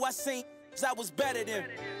struggle. I seen I was better than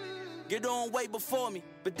get on way before me,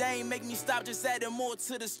 but they ain't make me stop, just adding more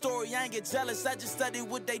to the story. I ain't get jealous, I just studied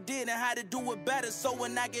what they did and how to do it better. So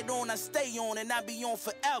when I get on, I stay on and I be on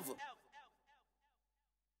forever.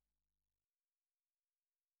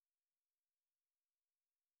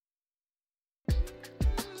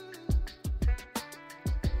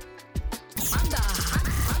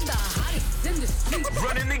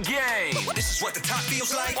 Running the game. This is what the top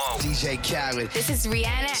feels like. Whoa. DJ Khaled. This is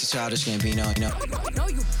Rihanna. This is Childish Gambino. You know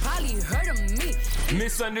you probably heard of me.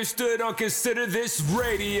 Misunderstood on Consider This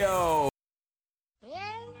Radio.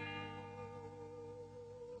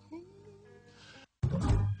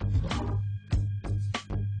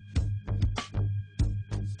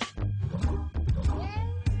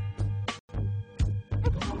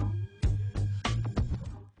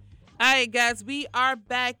 All right, guys, we are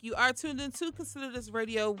back. You are tuned into Consider This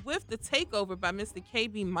Radio with The Takeover by Mr.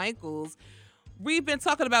 KB Michaels. We've been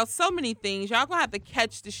talking about so many things. Y'all gonna have to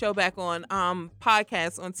catch the show back on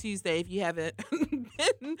podcast on Tuesday if you haven't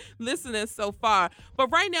been listening so far. But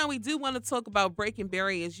right now, we do want to talk about breaking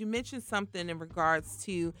barriers. You mentioned something in regards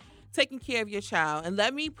to taking care of your child. And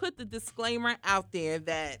let me put the disclaimer out there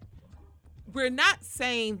that we're not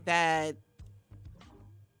saying that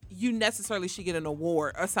you necessarily should get an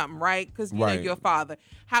award or something, right? Because you know you're a father.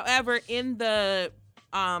 However, in the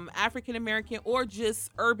African American or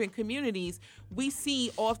just urban communities, we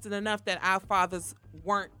see often enough that our fathers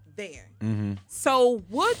weren't there. Mm-hmm. So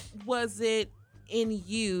what was it in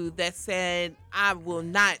you that said, I will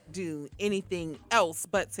not do anything else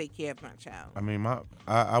but take care of my child? I mean,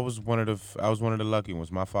 I was one of the lucky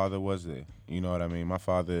ones. My father was there. You know what I mean? My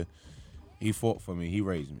father, he fought for me. He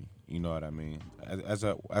raised me. You know what I mean? As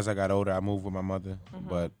I got older, I moved with my mother. Mm-hmm.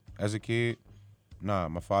 But as a kid, my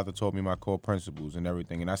father taught me my core principles and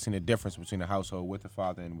everything. And I seen the difference between a household with a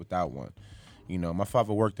father and without one. You know, my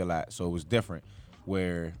father worked a lot, so it was different.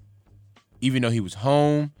 Where even though he was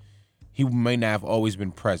home, he may not have always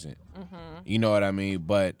been present. Mm-hmm. You know what I mean?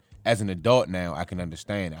 But as an adult now, I can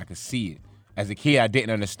understand it. I can see it. As a kid, I didn't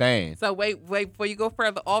understand. So wait, before you go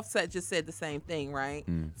further, Offset just said the same thing, right?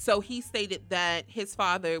 So he stated that his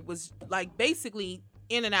father was like basically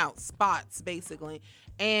in and out spots, basically.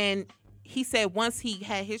 And he said once he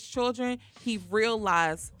had his children, he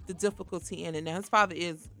realized the difficulty in it. Now, his father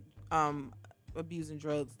is abusing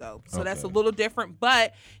drugs, though. So that's a little different.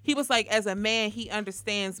 But he was like, as a man, he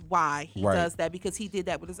understands why he does that because he did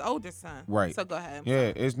that with his older son. Right. So go ahead.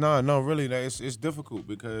 Yeah, it's really, it's difficult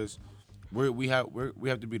because we have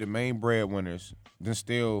to be the main breadwinners, then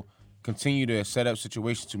still continue to set up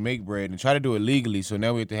situations to make bread and try to do it legally. So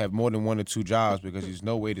now we have to have more than one or two jobs because there's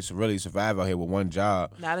no way to really survive out here with one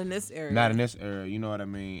job. Not in this area. Not in this area, you know what I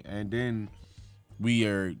mean? And then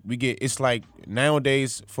it's like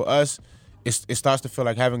nowadays for us, it starts to feel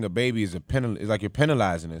like having a baby is like you're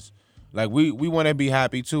penalizing us. Like we want to be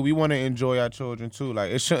happy too. We want to enjoy our children too.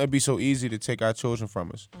 Like it shouldn't be so easy to take our children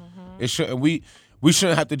from us. Mm-hmm. It shouldn't. We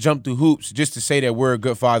shouldn't have to jump through hoops just to say that we're a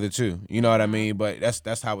good father too. You know what I mean? But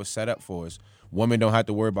that's how it's set up for us. Women don't have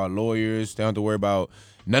to worry about lawyers. They don't have to worry about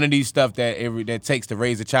none of these stuff that takes to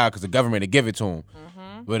raise a child because the government will give it to them.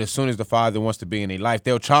 Mm-hmm. But as soon as the father wants to be in their life,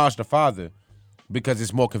 they'll charge the father because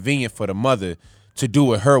it's more convenient for the mother to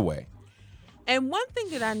do it her way. And one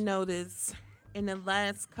thing that I noticed in the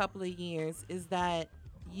last couple of years is that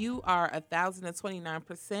you are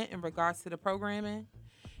 1,029% in regards to the programming.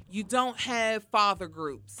 You don't have father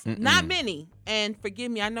groups. Not many. And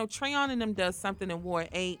forgive me, I know Trayon and them does something in Ward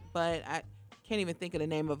 8, but I can't even think of the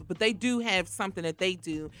name of it. But they do have something that they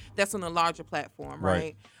do that's on a larger platform,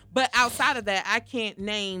 right? But outside of that, I can't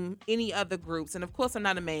name any other groups. And of course, I'm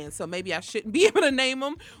not a man, so maybe I shouldn't be able to name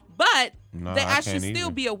them. But I should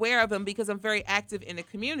still be aware of them because I'm very active in the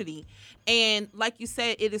community. And like you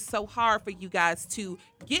said, it is so hard for you guys to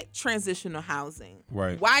get transitional housing.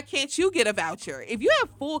 Right. Why can't you get a voucher? If you have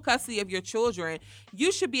full custody of your children,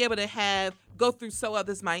 you should be able to go through So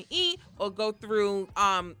Others Might Eat or go through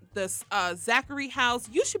the Zachary House.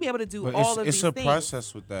 You should be able to do all of these things. It's a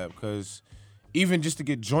process with that because even just to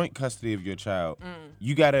get joint custody of your child,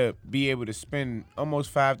 you gotta be able to spend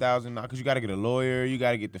almost $5,000 because you gotta get a lawyer, you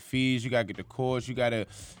gotta get the fees, you gotta get the courts, you gotta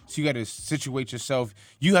situate yourself.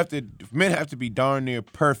 Men have to be darn near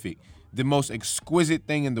perfect, the most exquisite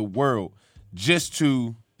thing in the world, just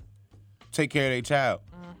to take care of their child.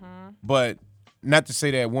 But not to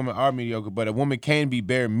say that women are mediocre, but a woman can be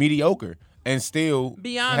bare mediocre and still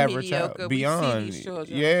beyond have mediocre. her child. Beyond, we see these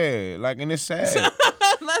children. yeah, like, and it's sad.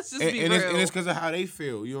 Let's just be real. And it's because of how they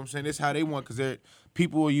feel. You know what I'm saying? It's how they want, because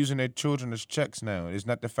people are using their children as checks now. It's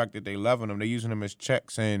not the fact that they loving them. They're using them as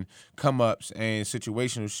checks and come-ups and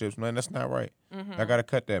situationships. Man, that's not right. I got to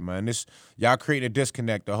cut that, man. Y'all create a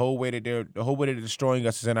disconnect. The whole way that they're destroying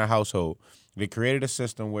us is in our household. They created a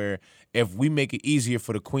system where if we make it easier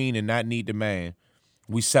for the queen and not need the man,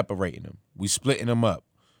 we separating them. We splitting them up.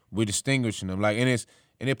 We're distinguishing them. Like, and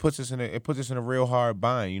it puts us in a real hard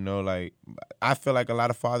bind. You know, like, I feel like a lot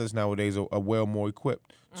of fathers nowadays are well more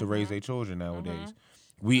equipped to raise their children nowadays.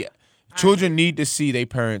 Children need to see their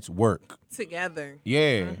parents work together.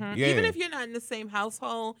 Yeah, yeah. Even if you're not in the same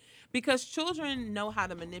household, because children know how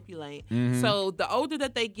to manipulate. So the older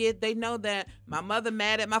that they get, they know that my mother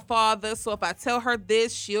mad at my father, so if I tell her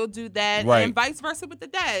this, she'll do that. Right. And vice versa with the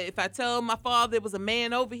dad. If I tell my father it was a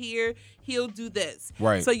man over here, he'll do this.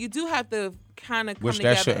 Right. So you do have to kind of come Which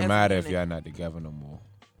together. that shouldn't as matter a if unit. y'all not together no more.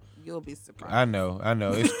 You'll be surprised. I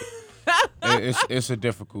know. It's a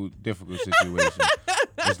difficult situation.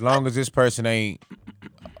 As long as this person ain't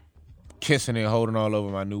kissing and holding all over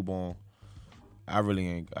my newborn, I really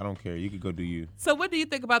ain't. I don't care. You could go do you. So what do you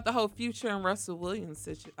think about the whole Future and Russell Williams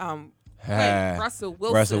Russell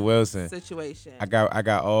Wilson situation? I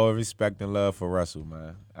got all respect and love for Russell,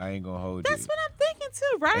 man. I ain't gonna hold you. That's what I'm thinking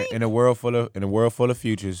too, right? In a world full of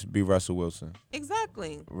futures, be Russell Wilson.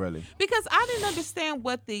 Exactly. Really. Because I didn't understand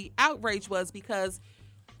what the outrage was, because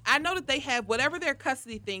I know that they have whatever their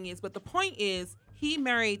custody thing is, but the point is he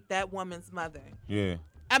married that woman's mother. Yeah.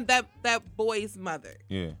 That boy's mother.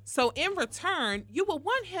 Yeah. So in return, you would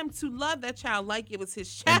want him to love that child like it was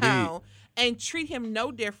his child. Indeed. And treat him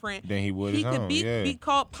no different Than he would his could own, be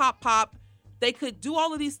called Pop. They could do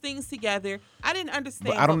all of these things together. I didn't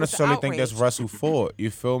understand. But I don't what was the necessarily think that's outrage. Russell's fault. You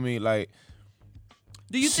feel me? Like,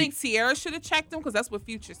 Do you think Sierra should have checked him? Because that's what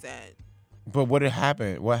Future said. but what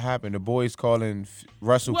happened? What happened? The boys calling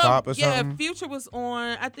Russell Pop or something? Yeah, Future was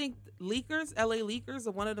on, I think, Leakers, LA Leakers,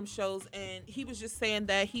 or one of them shows, and he was just saying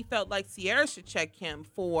that he felt like Sierra should check him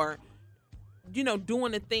for,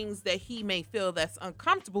 doing the things that he may feel that's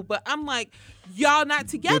uncomfortable. But I'm like, y'all not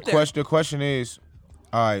together. The question is,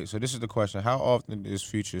 all right, so this is the question. How often is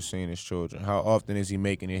Future seeing his children? How often is he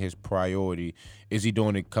making it his priority? Is he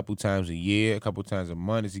doing it a couple times a year, a couple times a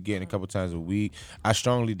month? Is he getting a couple times a week? I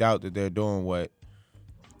strongly doubt that they're doing what.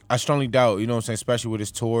 I strongly doubt, you know what I'm saying, especially with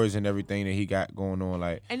his tours and everything that he got going on.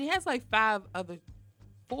 Like, And he has like 4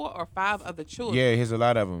 or 5 other children. yeah, here's a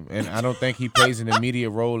lot of them. And I don't think he plays an immediate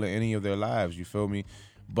role in any of their lives, you feel me?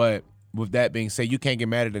 But with that being said, you can't get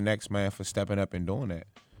mad at the next man for stepping up and doing that.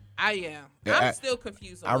 I'm still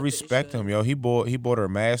confused. I respect him, yo. He bought her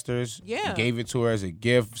masters. Yeah. Gave it to her as a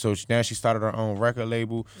gift. So now she started her own record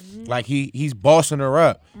label. Like he's bossing her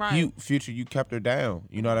up. Right. Future, you kept her down.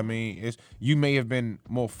 You know what I mean? You may have been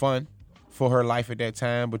more fun for her life at that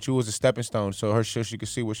time, but you was a stepping stone so she could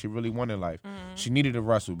see what she really wanted in life. She needed a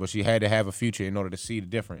Russell, but she had to have a Future in order to see the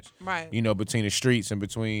difference. Right. Between the streets and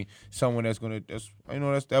between someone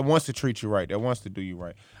that wants to treat you right, that wants to do you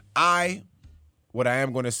right. What I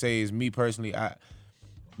am going to say is, me personally,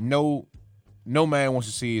 no man wants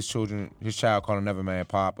to see his child call another man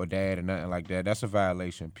pop or dad or nothing like that. That's a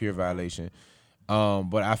violation, pure violation.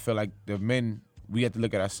 But I feel like the men, we have to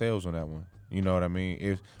look at ourselves on that one. You know what I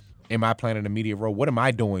mean? Am I playing an immediate role? What am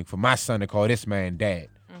I doing for my son to call this man dad?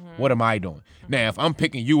 What am I doing? Now, if I'm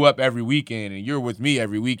picking you up every weekend and you're with me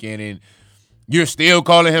every weekend and you're still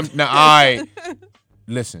calling him, now, all right,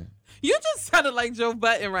 listen. You just sounded like Joe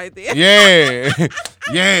Budden right there. Yeah.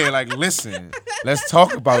 Yeah, like, listen, let's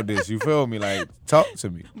talk about this. You feel me? Like, talk to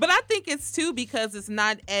me. But I think it's too because it's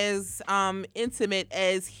not as intimate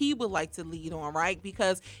as he would like to lead on, right?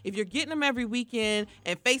 Because if you're getting him every weekend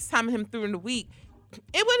and FaceTiming him through the week,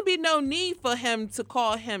 it wouldn't be no need for him to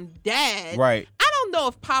call him dad. Right. I don't know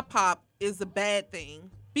if Pop is a bad thing.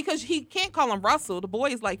 Because he can't call him Russell. The boy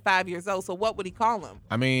is like 5 years old, so what would he call him?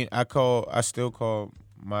 I mean, I still call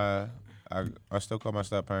my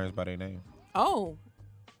step parents by their name. Oh.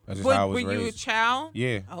 That's just how I was raised. Were you a child?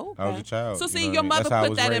 Yeah. Oh, okay. I was a child. So see, your mother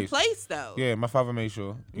put that in place, though. Yeah, my father made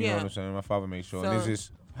sure. You know what I'm saying? My father made sure. And this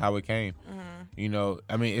is how it came.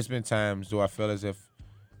 I mean, it's been times, do I feel as if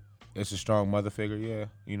it's a strong mother figure? Yeah.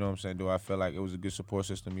 You know what I'm saying? Do I feel like it was a good support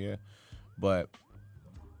system? Yeah. But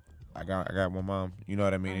I got one mom. You know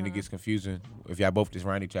what I mean? And it gets confusing if y'all both just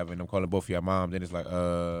around each other and I'm calling both of y'all moms. Then it's like,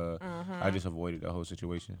 I just avoided the whole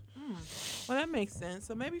situation. Well, that makes sense.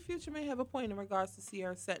 So maybe Future may have a point in regards to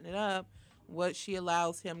Sierra setting it up. What she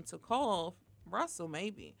allows him to call Russell,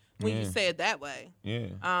 maybe when you say it that way.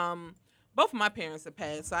 Yeah. Both of my parents have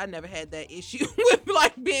passed, so I never had that issue with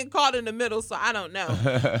like being caught in the middle. So I don't know.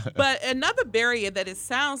 But another barrier that it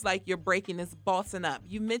sounds like you're breaking is bossing up.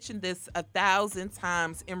 You mentioned this 1,000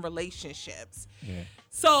 times in relationships. Yeah.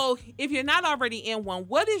 So if you're not already in one,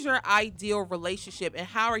 what is your ideal relationship, and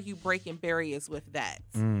how are you breaking barriers with that?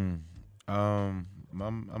 I'm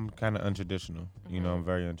kind of untraditional. You know, I'm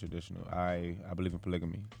very untraditional. I believe in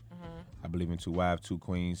polygamy. I believe in 2 wives, 2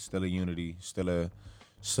 queens, still a unity, still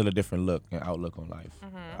a different look and outlook on life.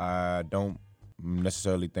 I don't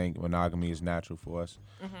necessarily think monogamy is natural for us.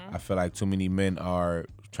 I feel like too many men are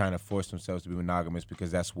trying to force themselves to be monogamous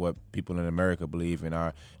because that's what people in America believe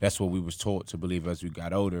and that's what we was taught to believe as we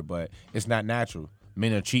got older, but it's not natural.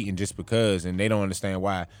 Men are cheating just because, and they don't understand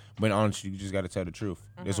why. But honestly, you just got to tell the truth.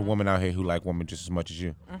 There's a woman out here who like women just as much as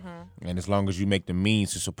you. And as long as you make the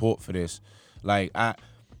means to support for this, like I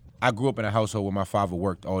grew up in a household where my father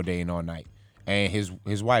worked all day and all night. And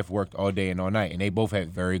his wife worked all day and all night, and they both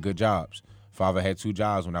had very good jobs. Father had 2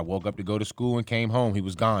 jobs. When I woke up to go to school and came home, he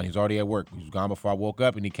was gone. He was already at work. He was gone before I woke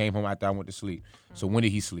up, and he came home after I went to sleep. So when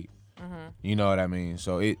did he sleep? You know what I mean?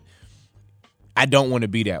 So I don't want to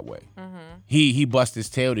be that way. He bust his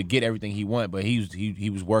tail to get everything he want, but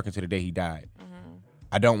he was working till the day he died.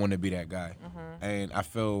 I don't want to be that guy. And I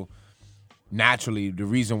feel naturally, the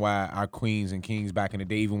reason why our queens and kings back in the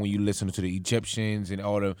day, even when you listen to the Egyptians and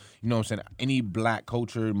all the, you know what I'm saying, any black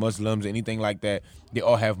culture, Muslims, anything like that, they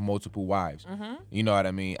all have multiple wives. You know what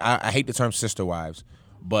I mean? I hate the term sister wives,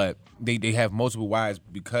 but they have multiple wives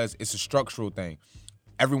because it's a structural thing.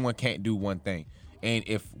 Everyone can't do one thing. And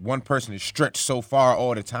if one person is stretched so far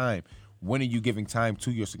all the time, when are you giving time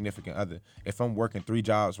to your significant other? If I'm working 3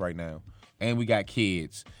 jobs right now, and we got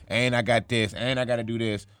kids, and I got this, and I got to do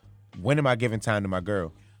this, when am I giving time to my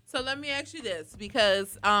girl? So let me ask you this,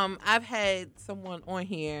 because I've had someone on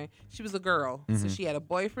here. She was a girl, so she had a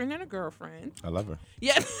boyfriend and a girlfriend. I love her.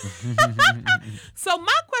 Yeah. So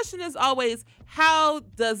my question is always, how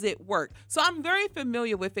does it work? So I'm very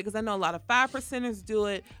familiar with it because I know a lot of 5%ers do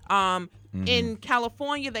it. In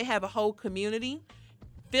California, they have a whole community.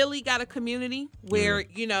 Philly got a community where,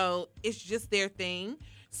 you know, it's just their thing.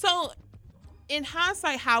 So in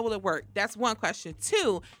hindsight, how will it work? That's one question.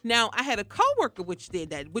 2, now I had a coworker which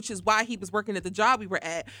did that, which is why he was working at the job we were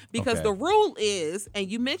at, because the rule is, and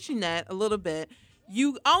you mentioned that a little bit,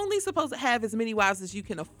 you only supposed to have as many wives as you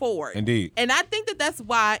can afford. Indeed. And I think that's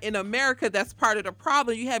why in America, that's part of the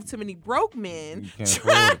problem. You have too many broke men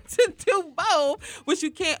trying to do both, which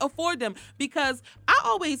you can't afford them. Because I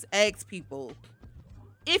always ask people,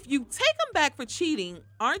 if you take them back for cheating,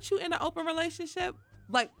 aren't you in an open relationship?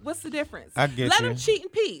 Like, what's the difference? I get Let you. him cheat in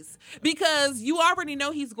peace because you already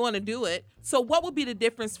know he's going to do it. So what would be the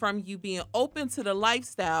difference from you being open to the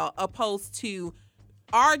lifestyle opposed to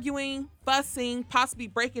arguing, fussing, possibly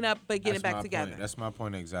breaking up, but getting back together? That's my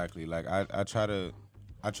point exactly. Like I try to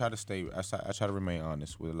remain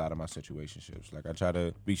honest with a lot of my situationships. Like I try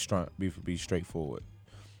to be straightforward.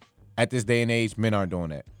 At this day and age, men aren't doing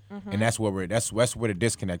that. And that's where the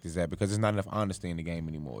disconnect is at, because there's not enough honesty in the game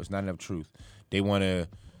anymore. It's not enough truth. They want to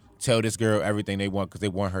tell this girl everything they want because they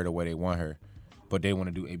want her the way they want her, but they want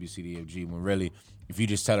to do A, B, C, D, F, G. When really, if you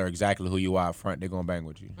just tell her exactly who you are up front, they're gonna bang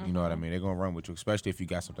with you. You know what I mean? They're gonna run with you, especially if you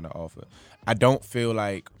got something to offer. I don't feel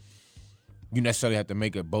like you necessarily have to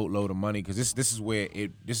make a boatload of money, because this is where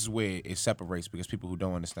it separates, because people who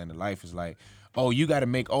don't understand the life is like, oh, you got to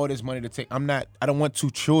make all this money to take. I don't want 2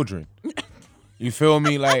 children. You feel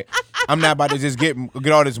me? Like, I'm not about to just get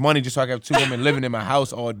all this money just so I can have 2 women living in my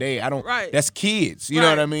house all day. Right. That's kids. You know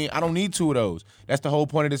what I mean? I don't need 2 of those. That's the whole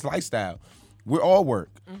point of this lifestyle. We're all work.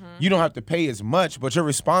 You don't have to pay as much, but you're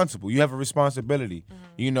responsible. You have a responsibility.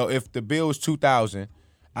 You know, if the bill is $2,000,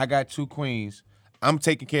 I got 2 queens, I'm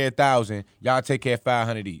taking care of 1,000, y'all take care of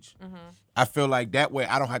 500 each. I feel like that way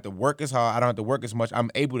I don't have to work as hard. I don't have to work as much. I'm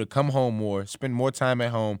able to come home more, spend more time at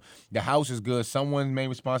home. The house is good. Someone's main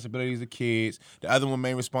responsibility is the kids. The other one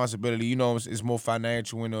main responsibility, you know, is more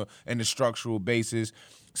financial and the structural basis.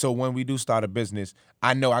 So when we do start a business,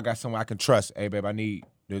 I know I got someone I can trust. Hey, babe, I need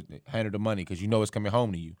to handle the money because you know it's coming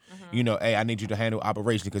home to you. You know, hey, I need you to handle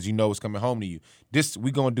operations because you know it's coming home to you. This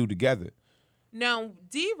we going to do together. Now,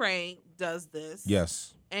 D-Ray does this.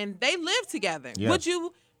 Yes. And they live together. Yes. Would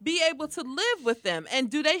you be able to live with them? And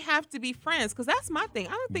do they have to be friends? Because that's my thing.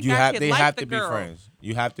 I don't think They like have the to girl. be friends.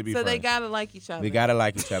 You have to be So friends. they gotta like each other. They gotta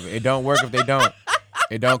like each other. It don't work if they don't.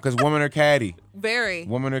 It don't, because women are catty. Very.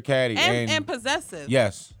 Women are catty. And possessive.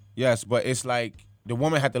 Yes, but it's like the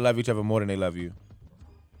women have to love each other more than they love you.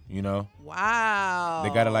 You know? Wow. They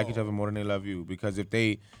gotta like each other more than they love you, because if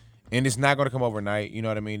they, and it's not gonna come overnight. You know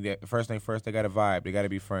what I mean? First thing first, they gotta vibe. They gotta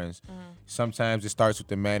be friends. Sometimes it starts with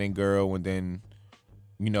the man and girl, and then,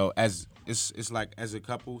 you know, as it's like as a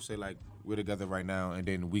couple, say like we're together right now, and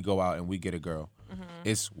then we go out and we get a girl.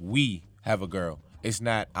 It's we have a girl. It's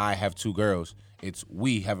not I have two girls. It's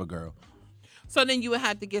we have a girl. So then you would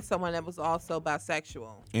have to get someone that was also bisexual.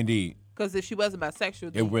 Indeed. Because if she wasn't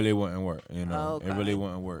bisexual, then It really wouldn't work. You know, Okay. it really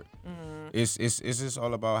wouldn't work. It's just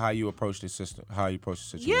all about how you approach the system, how you approach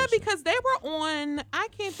the situation. Yeah, because they were on, I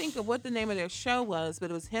can't think of what the name of their show was, but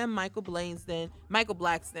it was him, Michael Blackston.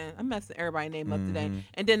 I'm messing everybody's name up today.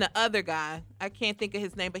 And then the other guy, I can't think of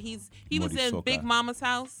his name, but he was Modi in Soka. Big Mama's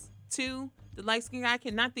House too. The light skinned guy, I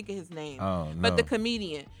cannot think of his name. Oh, But no. the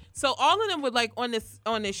comedian. So all of them were like on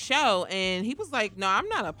this show, and he was like, "No, I'm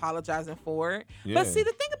not apologizing for it." Yeah. But see,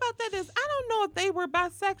 the thing about that is, I don't know if they were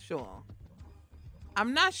bisexual.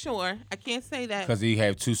 I'm not sure. I can't say that. Because he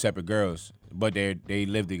have two separate girls, but they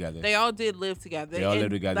live together. They all did live together. They all And,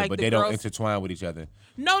 live together, like, but the they don't girls- intertwine with each other.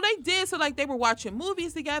 No, they did. So like they were watching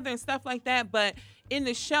movies together and stuff like that. But in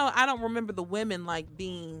the show, I don't remember the women like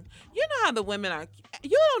being. You know how the women are.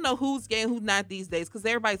 You don't know who's gay and who's not these days because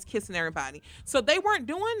everybody's kissing everybody. So they weren't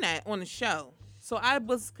doing that on the show. So I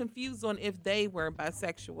was confused on if they were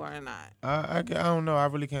bisexual or not. I don't know. I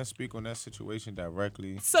really can't speak on that situation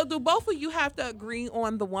directly. So do both of you have to agree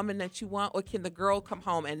on the woman that you want, or can the girl come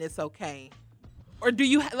home and it's okay? Or do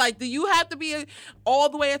you have to be all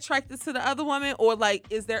the way attracted to the other woman, or like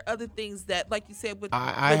is there other things that, like you said, with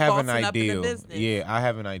I have an bossing up in the ideal. business? Yeah, I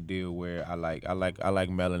have an ideal where I like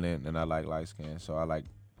melanin and I like light skin. So I like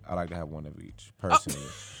to have one of each personally.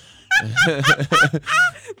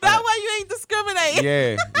 That way you ain't discriminating.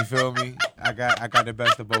 Yeah, you feel me? I got the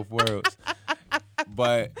best of both worlds.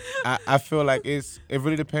 But I feel like it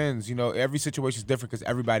really depends. You know, every situation is different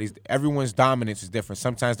because everyone's dominance is different.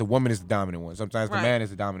 Sometimes the woman is the dominant one. Sometimes the man is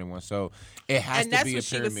the dominant one. So it has to be a pyramid. And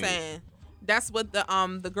that's what she was saying. That's what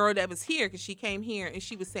the girl that was here, because she came here and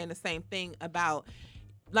she was saying the same thing about,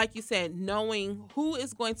 like you said, knowing who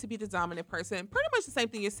is going to be the dominant person. Pretty much the same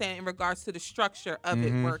thing you're saying in regards to the structure of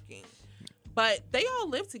it working. But they all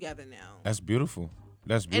live together now. That's beautiful.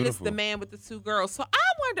 That's beautiful. And it's the man with the two girls. So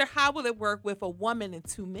I wonder how will it work with a woman and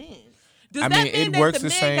two men? Does I that mean, mean it that works the the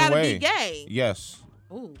men same gotta way. be gay? Yes.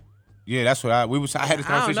 Ooh. Yeah, that's what I had this I don't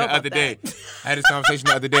conversation know the other about day. I had this conversation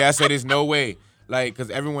the other day. I said, there's no way. Like, because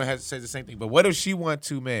everyone says the same thing. But what if she want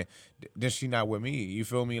two men? Then she not with me. You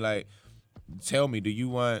feel me? Like, tell me, do you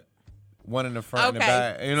want one in the front and the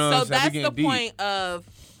back? You know what I'm saying? So that's We the getting deep. point of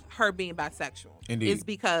her being bisexual. Indeed. Is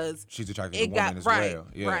because She's attracted to women as well.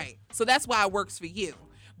 Yeah. Right. So that's why it works for you.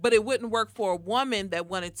 But it wouldn't work for a woman that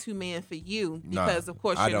wanted two men for you because, of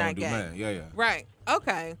course, you're not gay. Man. Yeah. Right.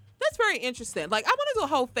 Okay. That's very interesting. Like, I want to do a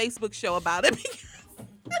whole Facebook show about it.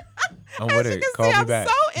 I'm with it. Call me I'm back.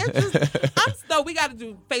 so interested. No, we got to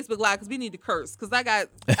do Facebook Live because we need to curse. Because I got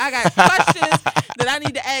questions that I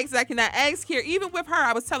need to ask that I cannot ask here. Even with her,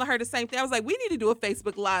 I was telling her the same thing. I was like, we need to do a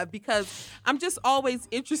Facebook Live because I'm just always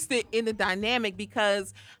interested in the dynamic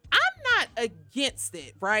because I'm not against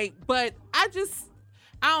it, right? But I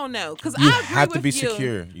don't know. Because I agree have to with be you.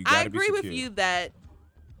 secure. You I gotta be agree with secure. you that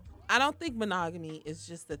I don't think monogamy is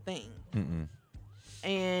just a thing.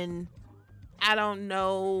 And I don't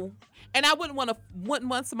know. And I wouldn't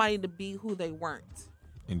want somebody to be who they weren't.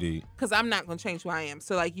 Indeed. Because I'm not going to change who I am.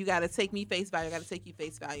 So, like, you got to take me face value. I got to take you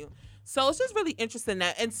face value. So, it's just really interesting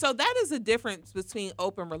that. And so, that is a difference between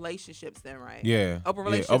open relationships then, right? Yeah. Open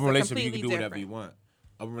relationships Open are relationship, you completely can do whatever different. you want.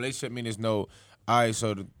 Open relationship means there's no. All right,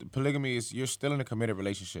 so the polygamy is you're still in a committed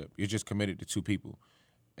relationship. You're just committed to two people.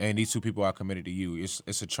 And these two people are committed to you.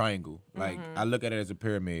 It's a triangle. Like, I look at it as a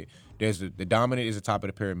pyramid. There's the dominant is the top of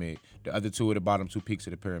the pyramid. The other two are the bottom two peaks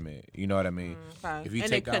of the pyramid. You know what I mean? Okay. If you And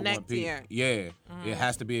take they out one connect peak, here. it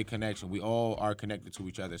has to be a connection. We all are connected to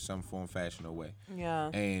each other some form, fashion, or way. Yeah.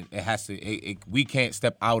 And it has to. We can't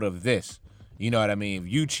step out of this. You know what I mean?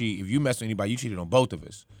 If you cheat, if you mess with anybody, you cheated on both of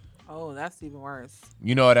us. Oh, that's even worse.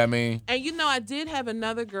 You know what I mean? And, I did have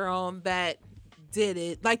another girl that did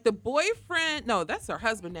it. Like, the boyfriend, no, that's her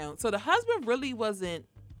husband now. So the husband really wasn't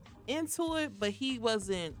into it, but he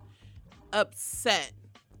wasn't upset.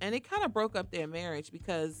 And it kind of broke up their marriage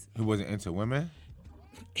because He wasn't into women.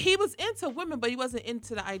 he was into women, but he wasn't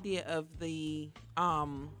into the idea of the,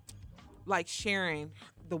 like, sharing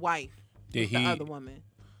the wife with the other woman.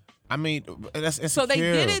 I mean, that's insecure. So they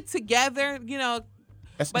get it together, you know,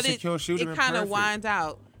 That's but insecure. it kind of winds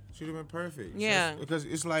out. She'd have been perfect. Yeah. Because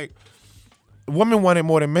it's like women want it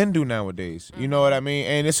more than men do nowadays. You know what I mean?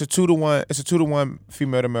 And it's a 2-to-1. It's a 2-to-1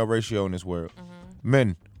 female to male ratio in this world.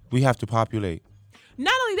 Men, we have to populate.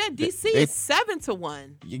 Not only that, DC is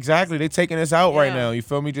 7-to-1. Exactly. They're taking us out right now. You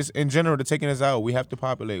feel me? Just in general, they're taking us out. We have to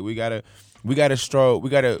populate. We gotta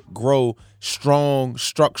grow strong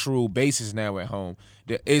structural bases now at home.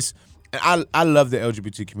 I love the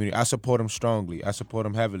LGBT community. I support them strongly. I support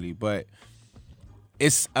them heavily. But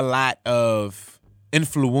it's a lot of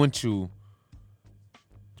influential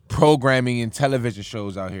programming and television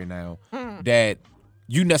shows out here now that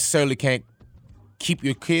you necessarily can't keep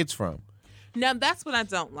your kids from. Now, that's what I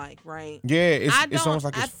don't like, right? Yeah, it's almost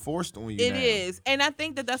like it's forced on you now. It is. And I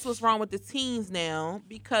think that that's what's wrong with the teens now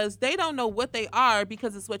because they don't know what they are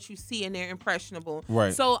because it's what you see and they're impressionable.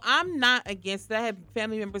 Right. So I'm not against that. I have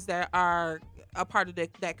family members that are a part of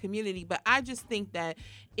that community, but I just think that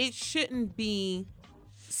it shouldn't be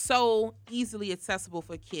so easily accessible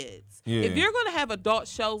for kids. Yeah. If you're going to have adult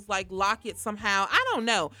shows like Lock It somehow, I don't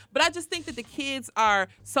know. But I just think that the kids are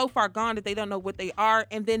so far gone that they don't know what they are.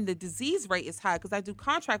 And then the disease rate is high because I do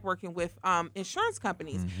contract working with insurance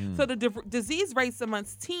companies. So the disease rates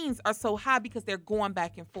amongst teens are so high because they're going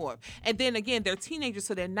back and forth. And then again, they're teenagers,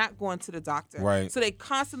 so they're not going to the doctor. Right. So they're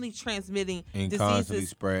constantly transmitting and diseases. Constantly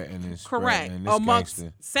spreading and correct. Spreading. Amongst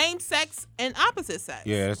gangster. Same sex and opposite sex.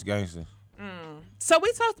 Yeah, that's gangster. So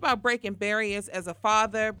we talked about breaking barriers as a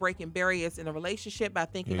father, breaking barriers in a relationship by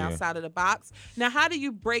thinking outside of the box. Now, how do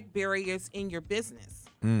you break barriers in your business?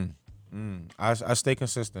 I stay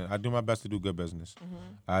consistent. I do my best to do good business.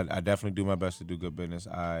 I definitely do my best to do good business.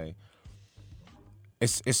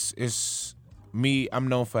 It's me. I'm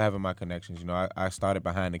known for having my connections. You know, I started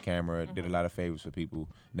behind the camera, did a lot of favors for people.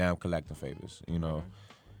 Now I'm collecting favors. You know.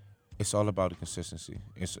 It's all about the consistency.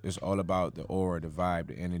 It's all about the aura, the vibe,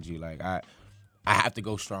 the energy. Like I have to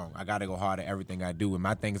go strong. I gotta go hard at everything I do. And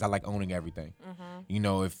my thing is I like owning everything. You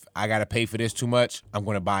know, if I gotta pay for this too much, I'm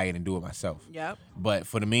gonna buy it and do it myself. Yep. But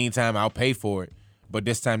for the meantime, I'll pay for it. But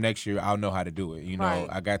this time next year, I'll know how to do it. You know, Right.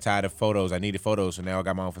 I got tired of photos. I needed photos, so now I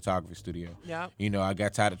got my own photography studio. Yep. You know, I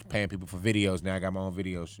got tired of paying people for videos. Now I got my own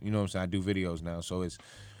videos. You know what I'm saying? I do videos now, so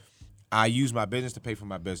I use my business to pay for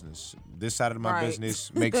my business. This side of my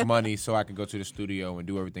business makes money so I can go to the studio and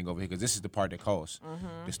do everything over here because this is the part that costs.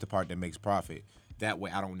 This is the part that makes profit. That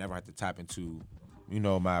way I don't never have to tap into, you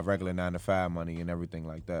know, my regular 9-to-5 money and everything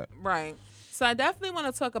like that. Right. So I definitely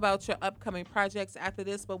want to talk about your upcoming projects after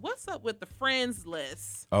this, but what's up with the friends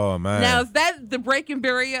list? Oh, man. Now, is that the breaking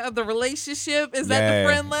barrier of the relationship? Is that the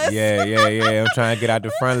friend list? Yeah. I'm trying to get out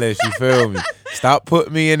the friend list, you feel me? Stop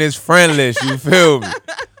putting me in this friend list, you feel me?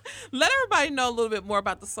 Let everybody know a little bit more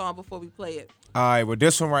about the song before we play it. All right, well,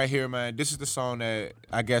 this one right here, man, this is the song that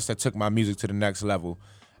I guess that took my music to the next level.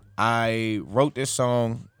 I wrote this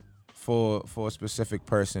song for a specific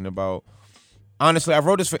person about, honestly, I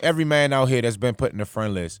wrote this for every man out here that's been put in the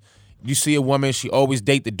friend list. You see a woman, she always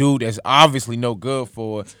date the dude that's obviously no good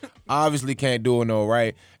for her, obviously can't do it no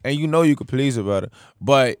right, and you know you could please her about it.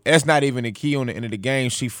 But that's not even the key on the end of the game.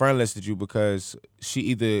 She friend listed you because she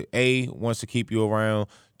either A, wants to keep you around,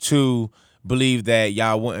 2, believe that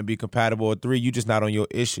y'all wouldn't be compatible, or 3, you just not on your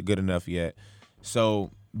ish good enough yet. So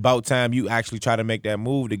about time you actually try to make that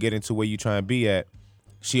move to get into where you trying to be at.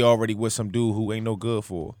 She already with some dude who ain't no good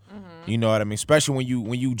for her. You know what I mean? Especially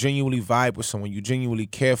when you genuinely vibe with someone, you genuinely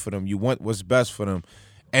care for them, you want what's best for them.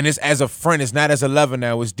 And it's as a friend, it's not as a lover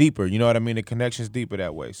now, it's deeper. You know what I mean? The connection's deeper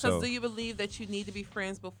that way. So do you believe that you need to be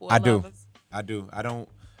friends before lovers? I do.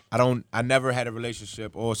 I never had a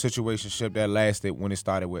relationship or a situationship that lasted when it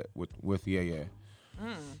started with yeah.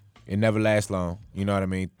 It never lasts long. You know what I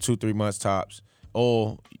mean? 2-3 months tops.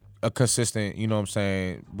 Or a consistent, you know what I'm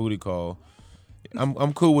saying, booty call.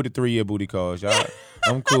 I'm cool with the 3-year booty calls, y'all.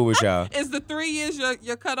 I'm cool with y'all. Is the 3 years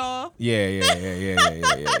your cutoff? Yeah.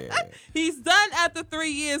 He's done after 3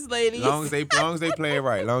 years, ladies. Long as they play it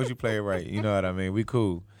right. Long as you play it right. You know what I mean? We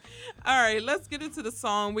cool. All right, let's get into the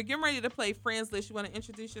song. We're getting ready to play Friends List. You want to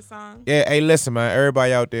introduce your song? Yeah, hey, listen, man.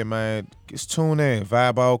 Everybody out there, man, just tune in.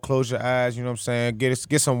 Vibe out, close your eyes, you know what I'm saying?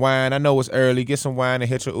 Get some wine. I know it's early. Get some wine and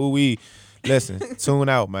hit your ooh-wee. Listen, tune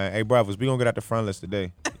out, man. Hey, brothers, we gonna get out the front list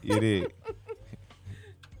today. You did.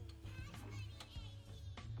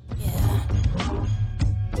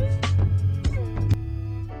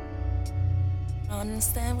 I don't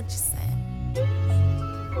understand what you're saying.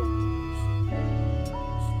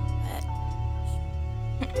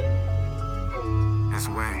 That's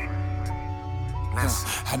way.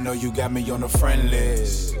 Listen. I know you got me on the friend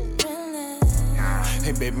list.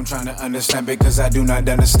 Hey babe, I'm trying to understand because I do not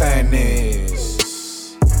understand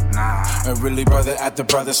this. And really brother after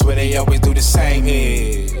brother swear they always do the same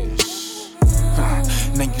ish.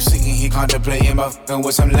 Now you sitting here contemplating my fucking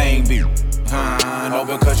with some lame beat. No,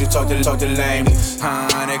 because you talk to lame.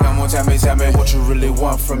 They come on, tell me what you really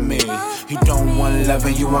want from me. You don't want love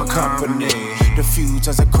and you want company. The few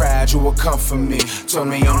times I cried, you would come for me. Told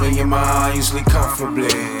me only in my mind, you sleep comfortably.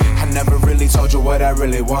 I never really told you what I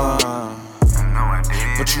really want.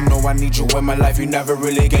 But you know I need you in my life, you never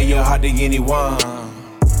really gave your heart to anyone.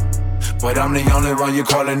 But I'm the only one you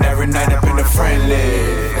calling every night up in the friend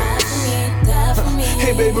list.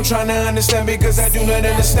 Hey babe, I'm trying to understand because I do not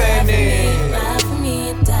understand it.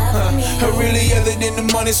 Really other than the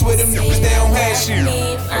money, swear them niggas they don't have shit.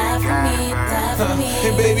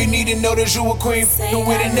 And baby need to know that you a queen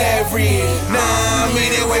with an average. Nah, I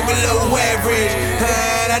mean it way below average.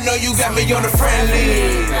 I know you got me on the friend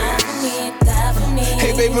list.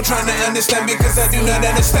 Hey babe, I'm trying to understand because I do not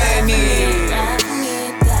understand it.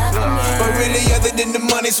 But really other than the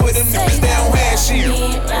money, swear them niggas they don't have shit.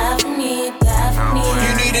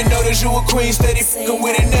 You need to know that you a queen, steady fucking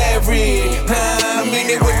with an average. I mean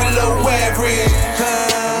it way below average.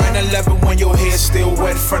 And I love it when your hair still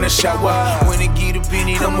wet from the shower. When it get up in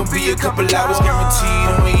it, I'ma be a couple hours. Guaranteed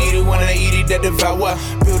I'ma eat it when I eat it, that devour.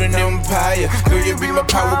 Build an empire, girl you be my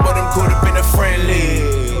power, but I'm caught up in a friendly.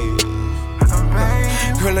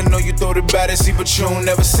 Girl I know you thought about it, see but you don't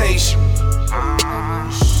never say shit.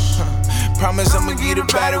 Promise I'ma get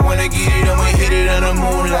about it when I get it, I'ma hit it on the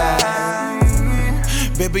moonlight.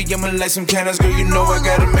 Baby, I'ma light some candles, girl, you know I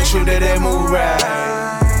gotta make sure that they move right.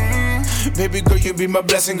 Baby girl, you be my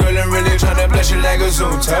blessing, girl, I'm really tryna bless you like a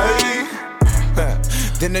Zoom tight.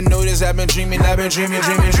 Then I notice I've been dreaming about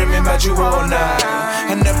you all night.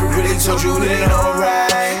 I never really told you that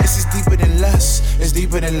alright. This is deeper than lust, it's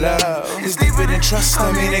deeper than love, it's deeper than trust.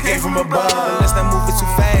 I mean it came from above. Let's not move it too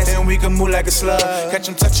fast, and we can move like a slug. Catch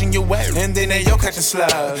them touching your way, and then they yo catching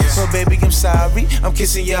slugs. So baby, I'm sorry, I'm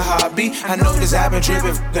kissing your hobby. I know this I've been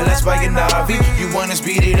tripping, then let's buy your Navi. You wanna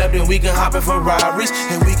speed it up, then we can hop in Ferraris,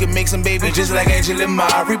 and we can make some babies just like Angel and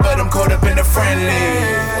Mari. But I'm caught up in the friendly.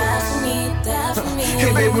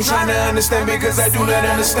 Hey babe, I'm trying to understand because I do not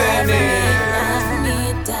understand it.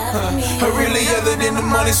 Really other than the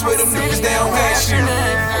money, swear them niggas they don't have shit.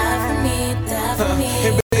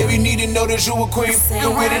 Hey baby, need to know that you a queen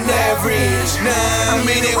with an average. Nah, I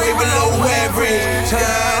mean it way below average.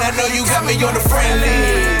 I know you got me on the friendly.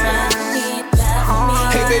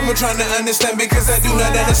 Hey baby, I'm trying to understand because I do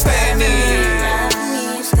not understand it.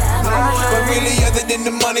 But really other than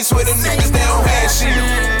the money, swear them niggas they don't have shit.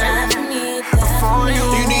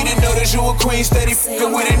 You need to know that you a queen, steady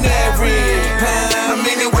fucking with an average. I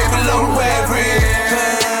mean it way below average.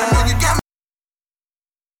 You got me.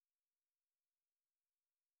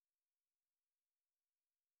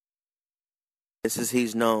 This is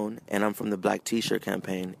He's Known, and I'm from the Black T-Shirt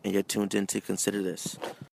campaign, and you're tuned in to Consider This.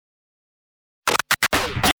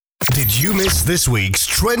 Did you miss this week's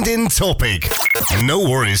trending topic? No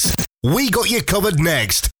worries. We got you covered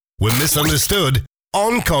next with Misunderstood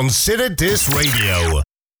on Consider This Radio.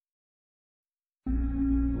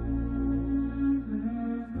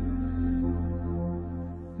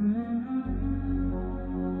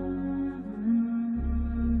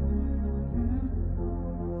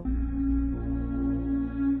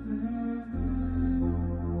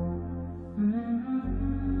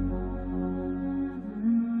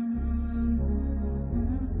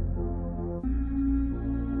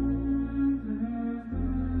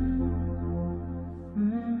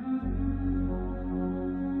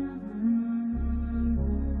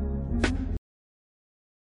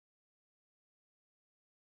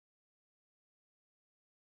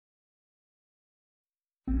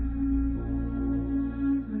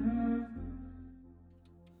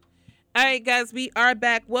 All right, guys, we are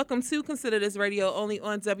back. Welcome to Consider This Radio, only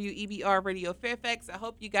on WEBR Radio Fairfax. I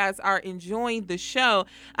hope you guys are enjoying the show.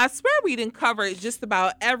 I swear we didn't cover just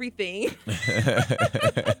about everything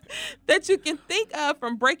that you can think of,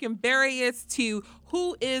 from breaking barriers to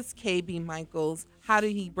who is KB Michaels, how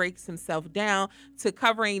did he break himself down, to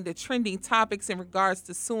covering the trending topics in regards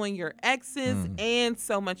to suing your exes and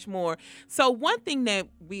so much more. So one thing that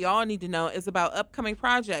we all need to know is about upcoming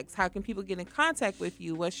projects. How can people get in contact with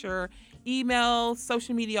you? What's your email,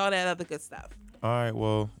 social media, all that other good stuff? All right,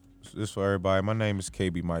 well, this for everybody. My name is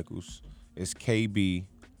KB Michaels. It's KB_MICHAELZ.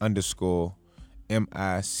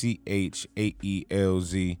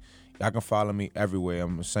 Y'all can follow me everywhere.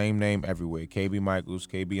 I'm the same name everywhere. KB Michaels,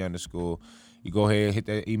 KB_. You go ahead, hit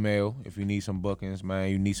that email if you need some bookings, man.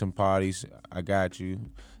 You need some parties, I got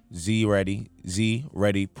you. Z Ready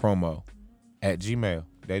promo. at Gmail.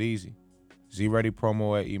 That easy.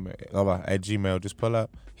 ZReadyPromo at Gmail. Just pull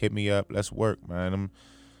up, hit me up. Let's work, man.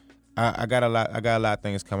 I got a lot of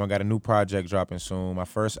things coming. I got a new project dropping soon. My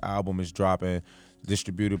first album is dropping,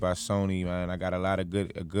 distributed by Sony, man. I got a lot of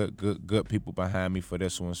good people behind me for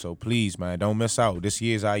this one. So please, man, don't miss out. This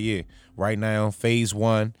year's our year. Right now, phase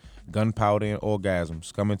 1, Gunpowder and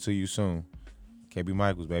Orgasms, coming to you soon. KB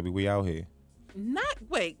Michaels, baby, we out here.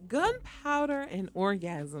 Gunpowder and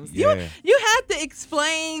Orgasms. Yeah. You have to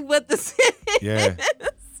explain what this is. Yeah.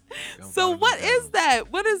 So what is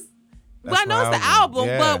that? What is? That's I know my it's the album,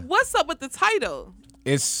 yeah. but what's up with the title?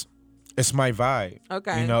 It's my vibe.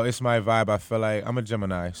 Okay. You know, it's my vibe. I feel like I'm a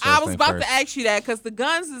Gemini. I was about to ask you that because the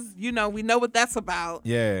guns is, we know what that's about.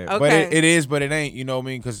 Yeah. Okay. But it is, but it ain't. You know what I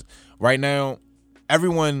mean? Because right now,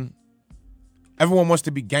 everyone wants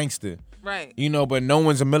to be gangster. Right. You know, but no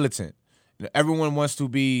one's a militant. Everyone wants to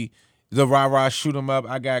be the rah-rah, shoot 'em up,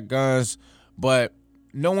 I got guns, but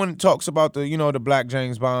no one talks about the Black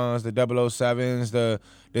James Bonds, the 007s, the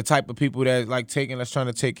type of people that that's trying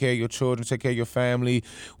to take care of your children, take care of your family.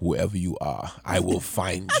 Wherever you are, I will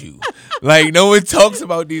find you. No one talks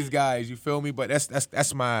about these guys, you feel me? But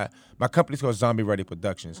that's my company's called Zombie Ready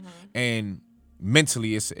Productions. And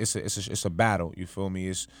mentally it's a battle, you feel me?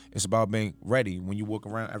 It's about being ready. When you walk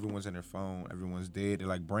around, everyone's in their phone, everyone's dead, they're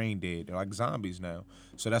like brain dead, they're like zombies now.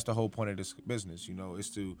 So that's the whole point of this business,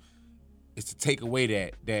 it's to take away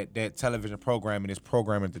that television programming, this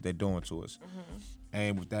programming that they're doing to us.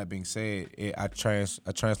 And with that being said, I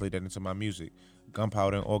translate that into my music.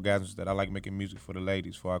 Gunpowder and Orgasms, that I like making music for the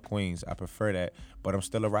ladies, for our queens. I prefer that, but I'm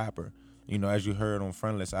still a rapper. As you heard on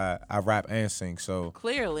Friendless, I rap and sing, so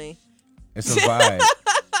clearly it's a vibe.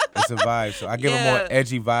 It's a vibe. So I give a more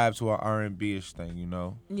edgy vibe to our R&B-ish thing,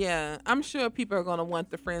 Yeah, I'm sure people are gonna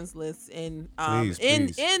want the friends list in please.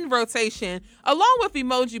 in rotation along with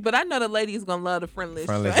Emoji, but I know the ladies gonna love the friend list.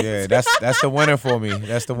 Friend list, right? yeah, that's the winner for me.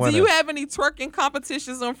 That's the winner. Do you have any twerking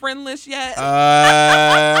competitions on friend list yet?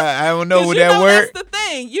 I don't know would that work. That's the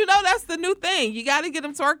thing. That's the new thing. You got to get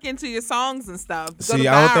them twerking to your songs and stuff. See,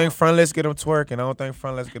 I don't think Friendless get them twerking. I don't think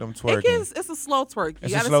Friendless get them twerking. It's a slow twerk. You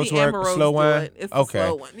It's got a slow to see twerk, Amber Rose slow do one? it. It's Okay. a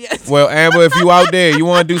slow one. Yes. Well, Amber, if you out there, you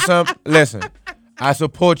want to do something, listen, I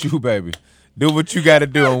support you, baby. Do what you got to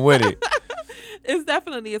do. I'm with it. It's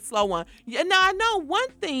definitely a slow one. Yeah, now, I know one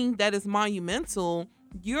thing that is monumental.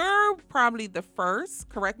 You're probably the first,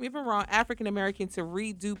 correct me if I'm wrong, African American to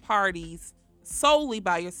redo parties solely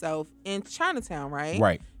by yourself in Chinatown, right?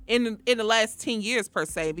 Right. In the last 10 years, per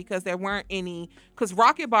se, because there weren't any, because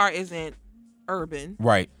Rocket Bar isn't urban.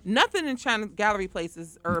 Right. Nothing in China Gallery Place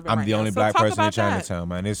is urban. I'm right the now. only So black talk person in about that. Chinatown,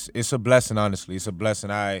 man. It's a blessing, honestly. It's a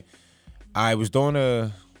blessing. I was doing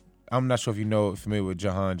I'm not sure if familiar with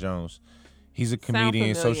Jahan Jones. He's a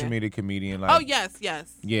comedian, familiar. social media comedian. Oh, yes.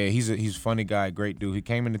 Yeah, he's a funny guy, great dude. He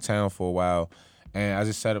came into town for a while, and I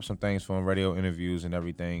just set up some things for him, radio interviews and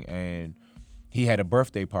everything. And he had a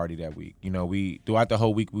birthday party that week. We throughout the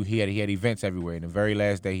whole week he had events everywhere. And the very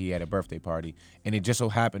last day he had a birthday party, and it just so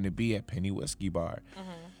happened to be at Penny Whiskey Bar.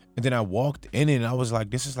 And then I walked in and I was like,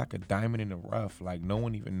 this is like a diamond in the rough. Like, no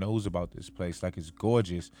one even knows about this place. Like, it's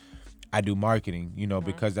gorgeous. I do marketing,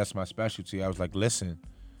 because that's my specialty. I was like, listen,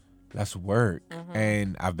 let's work.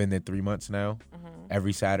 And I've been there 3 months now.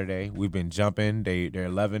 Every Saturday we've been jumping. They're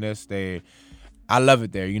loving us. I love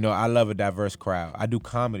it there. I love a diverse crowd. I do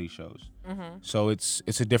comedy shows. So it's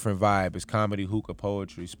a different vibe. It's comedy, hookah,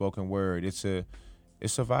 poetry, spoken word. It's a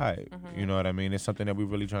vibe. You know what I mean? It's something that we're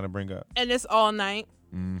really trying to bring up. And it's all night.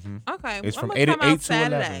 Okay. It's I'm from gonna 8 come out to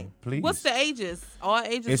Saturday. 11. Please. What's the ages? All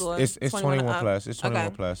ages? It's 21 plus. It's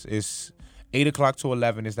 21 plus. It's 8 o'clock to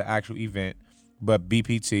 11 is the actual event, but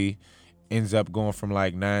BPT ends up going from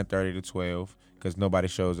like 9:30 to 12 because nobody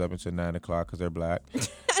shows up until 9 o'clock because they're black.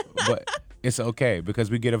 But it's okay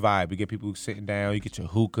because we get a vibe. We get people sitting down. You get your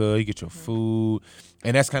hookah. You get your food.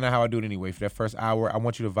 And that's kind of how I do it anyway. For that first hour, I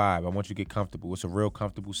want you to vibe. I want you to get comfortable. It's a real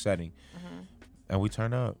comfortable setting. And we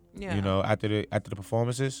turn up. Yeah. After the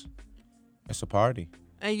performances, it's a party.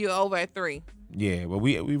 And you're over at 3. Yeah, well,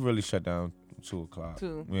 we really shut down 2 o'clock.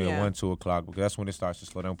 2, yeah. 1, 2 o'clock, because that's when it starts to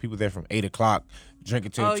slow down. People there from 8 o'clock,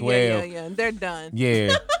 drinking till 12. Yeah. They're done.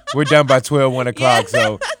 Yeah, we're done by 12, 1 o'clock,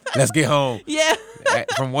 so let's get home. Yeah.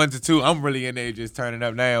 From 1 to 2, I'm really in there just turning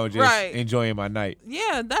up now, just enjoying my night.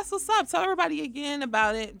 Yeah, that's what's up. Tell everybody again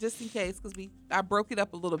about it, just in case, because I broke it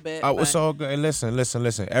up a little bit. Oh, it's all good. And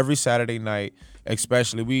listen. Every Saturday night,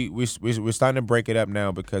 especially, we're starting to break it up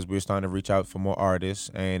now because we're starting to reach out for more artists,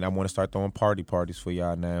 and I want to start throwing parties for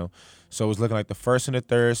y'all now. So it's looking like the first and the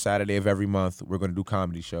third Saturday of every month, we're going to do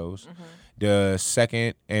comedy shows. The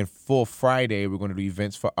second and fourth Friday, we're going to do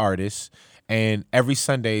events for artists. And every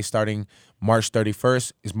Sunday, starting March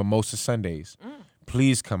 31st, is Mimosa Sundays.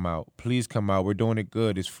 Please come out. Please come out. We're doing it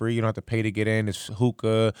good. It's free. You don't have to pay to get in. It's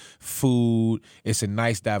hookah, food. It's a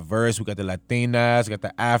nice diverse. We got the Latinas, we got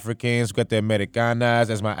the Africans, we got the Americanas,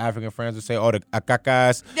 as my African friends would say, all the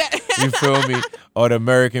Acacas. You feel me? All the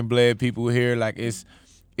American bled people here. Like it's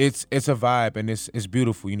a vibe and it's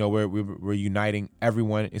beautiful. You know, we're uniting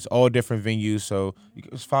everyone. It's all different venues. So you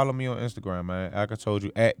can just follow me on Instagram, man. Like I told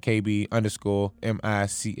you, at KB_MICHAELZ.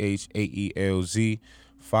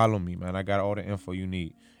 Follow me, man. I got all the info you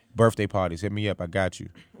need. Birthday parties, hit me up. I got you.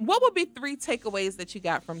 What would be 3 takeaways that you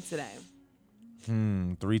got from today?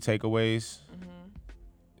 3 takeaways.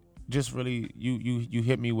 Just really, you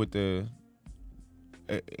hit me with the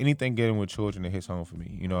anything getting with children that hits home for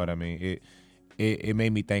me. You know what I mean? It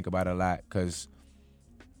made me think about it a lot because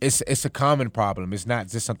it's a common problem. It's not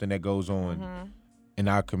just something that goes on in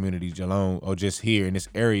our communities alone or just here in this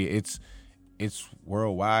area. It's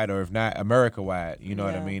worldwide, or if not America-wide. You know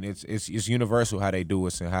what I mean? It's universal how they do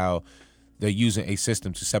us and how they're using a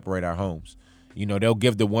system to separate our homes. You know, they'll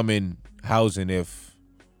give the woman housing if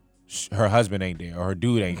her husband ain't there or her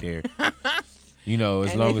dude ain't there. You know,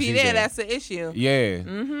 as long as he's there, that's the issue.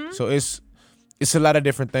 Yeah. So it's a lot of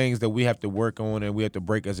different things that we have to work on and we have to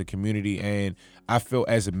break as a community. And I feel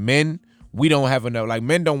as men, we don't have enough. Like,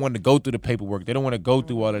 men don't want to go through the paperwork. They don't want to go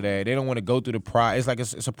through all of that. They don't want to go through the pride. It's like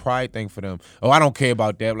it's a pride thing for them. Oh, I don't care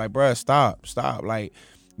about that. Like, bruh, stop. Like,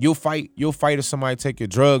 you'll fight if somebody take your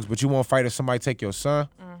drugs, but you won't fight if somebody take your son.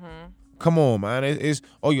 Come on, man. It's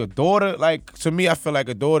your daughter. Like, to me, I feel like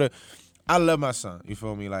a daughter. I love my son. You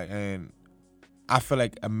feel me? Like, and I feel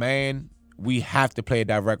like a man, we have to play a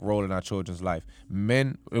direct role in our children's life.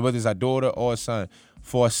 Men, whether it's our daughter or a son.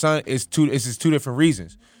 For a son, it's two different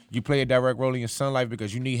reasons. You play a direct role in your son's life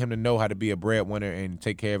because you need him to know how to be a breadwinner and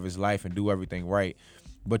take care of his life and do everything right.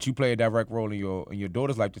 But you play a direct role in your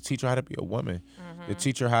daughter's life to teach her how to be a woman, to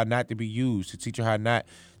teach her how not to be used, to teach her how not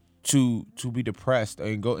to be depressed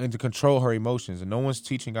and to control her emotions. And no one's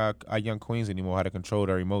teaching our young queens anymore how to control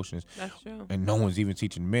their emotions. That's true. And no one's even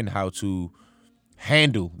teaching men how to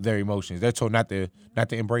handle their emotions. They're told not to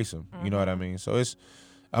embrace them. You know what I mean? So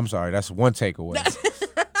I'm sorry, that's one takeaway.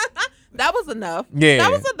 That was enough. Yeah.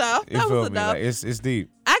 That was enough. You That feel was me? enough. Like, it's deep.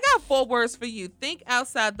 I got 4 words for you. Think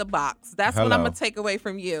outside the box. That's what I'm going to take away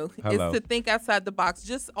from you. Hello. Is to think outside the box,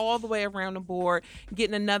 just all the way around the board,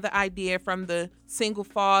 getting another idea from the single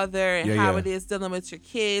father and how it is dealing with your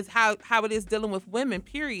kids, how it is dealing with women,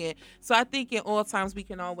 period. So I think in all times we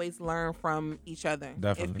can always learn from each other.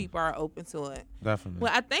 Definitely. If people are open to it. Definitely.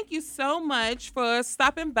 Well, I thank you so much for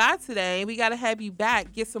stopping by today. We got to have you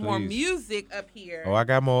back. Get some more music up here. Oh, I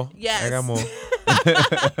got more. Yes. I got more.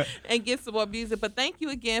 And get some more music. But thank you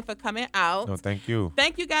again for coming out. No, thank you.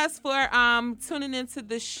 Thank you guys for tuning into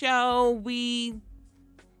the show.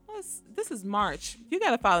 This is March. You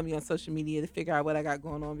got to follow me on social media to figure out what I got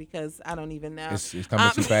going on because I don't even know. It's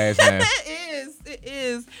coming too fast now. It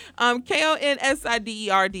is. KONSIDERDIS.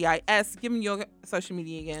 Give me your social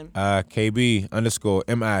media again. KB_MICHAELZ.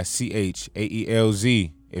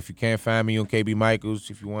 If you can't find me on KB Michaels,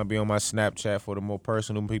 if you want to be on my Snapchat for the more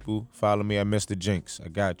personal people, follow me at Mr. Jinx. I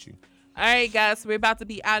got you. All right, guys, we're about to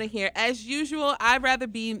be out of here. As usual, I'd rather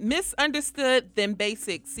be misunderstood than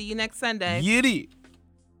basic. See you next Sunday. Yiddy.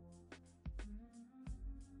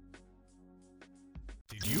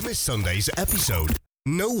 Did you miss Sunday's episode?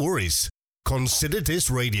 No worries. Consider This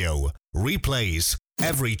Radio replays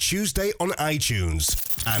every Tuesday on iTunes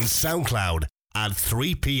and SoundCloud at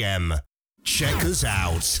 3 p.m. Check us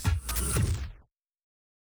out.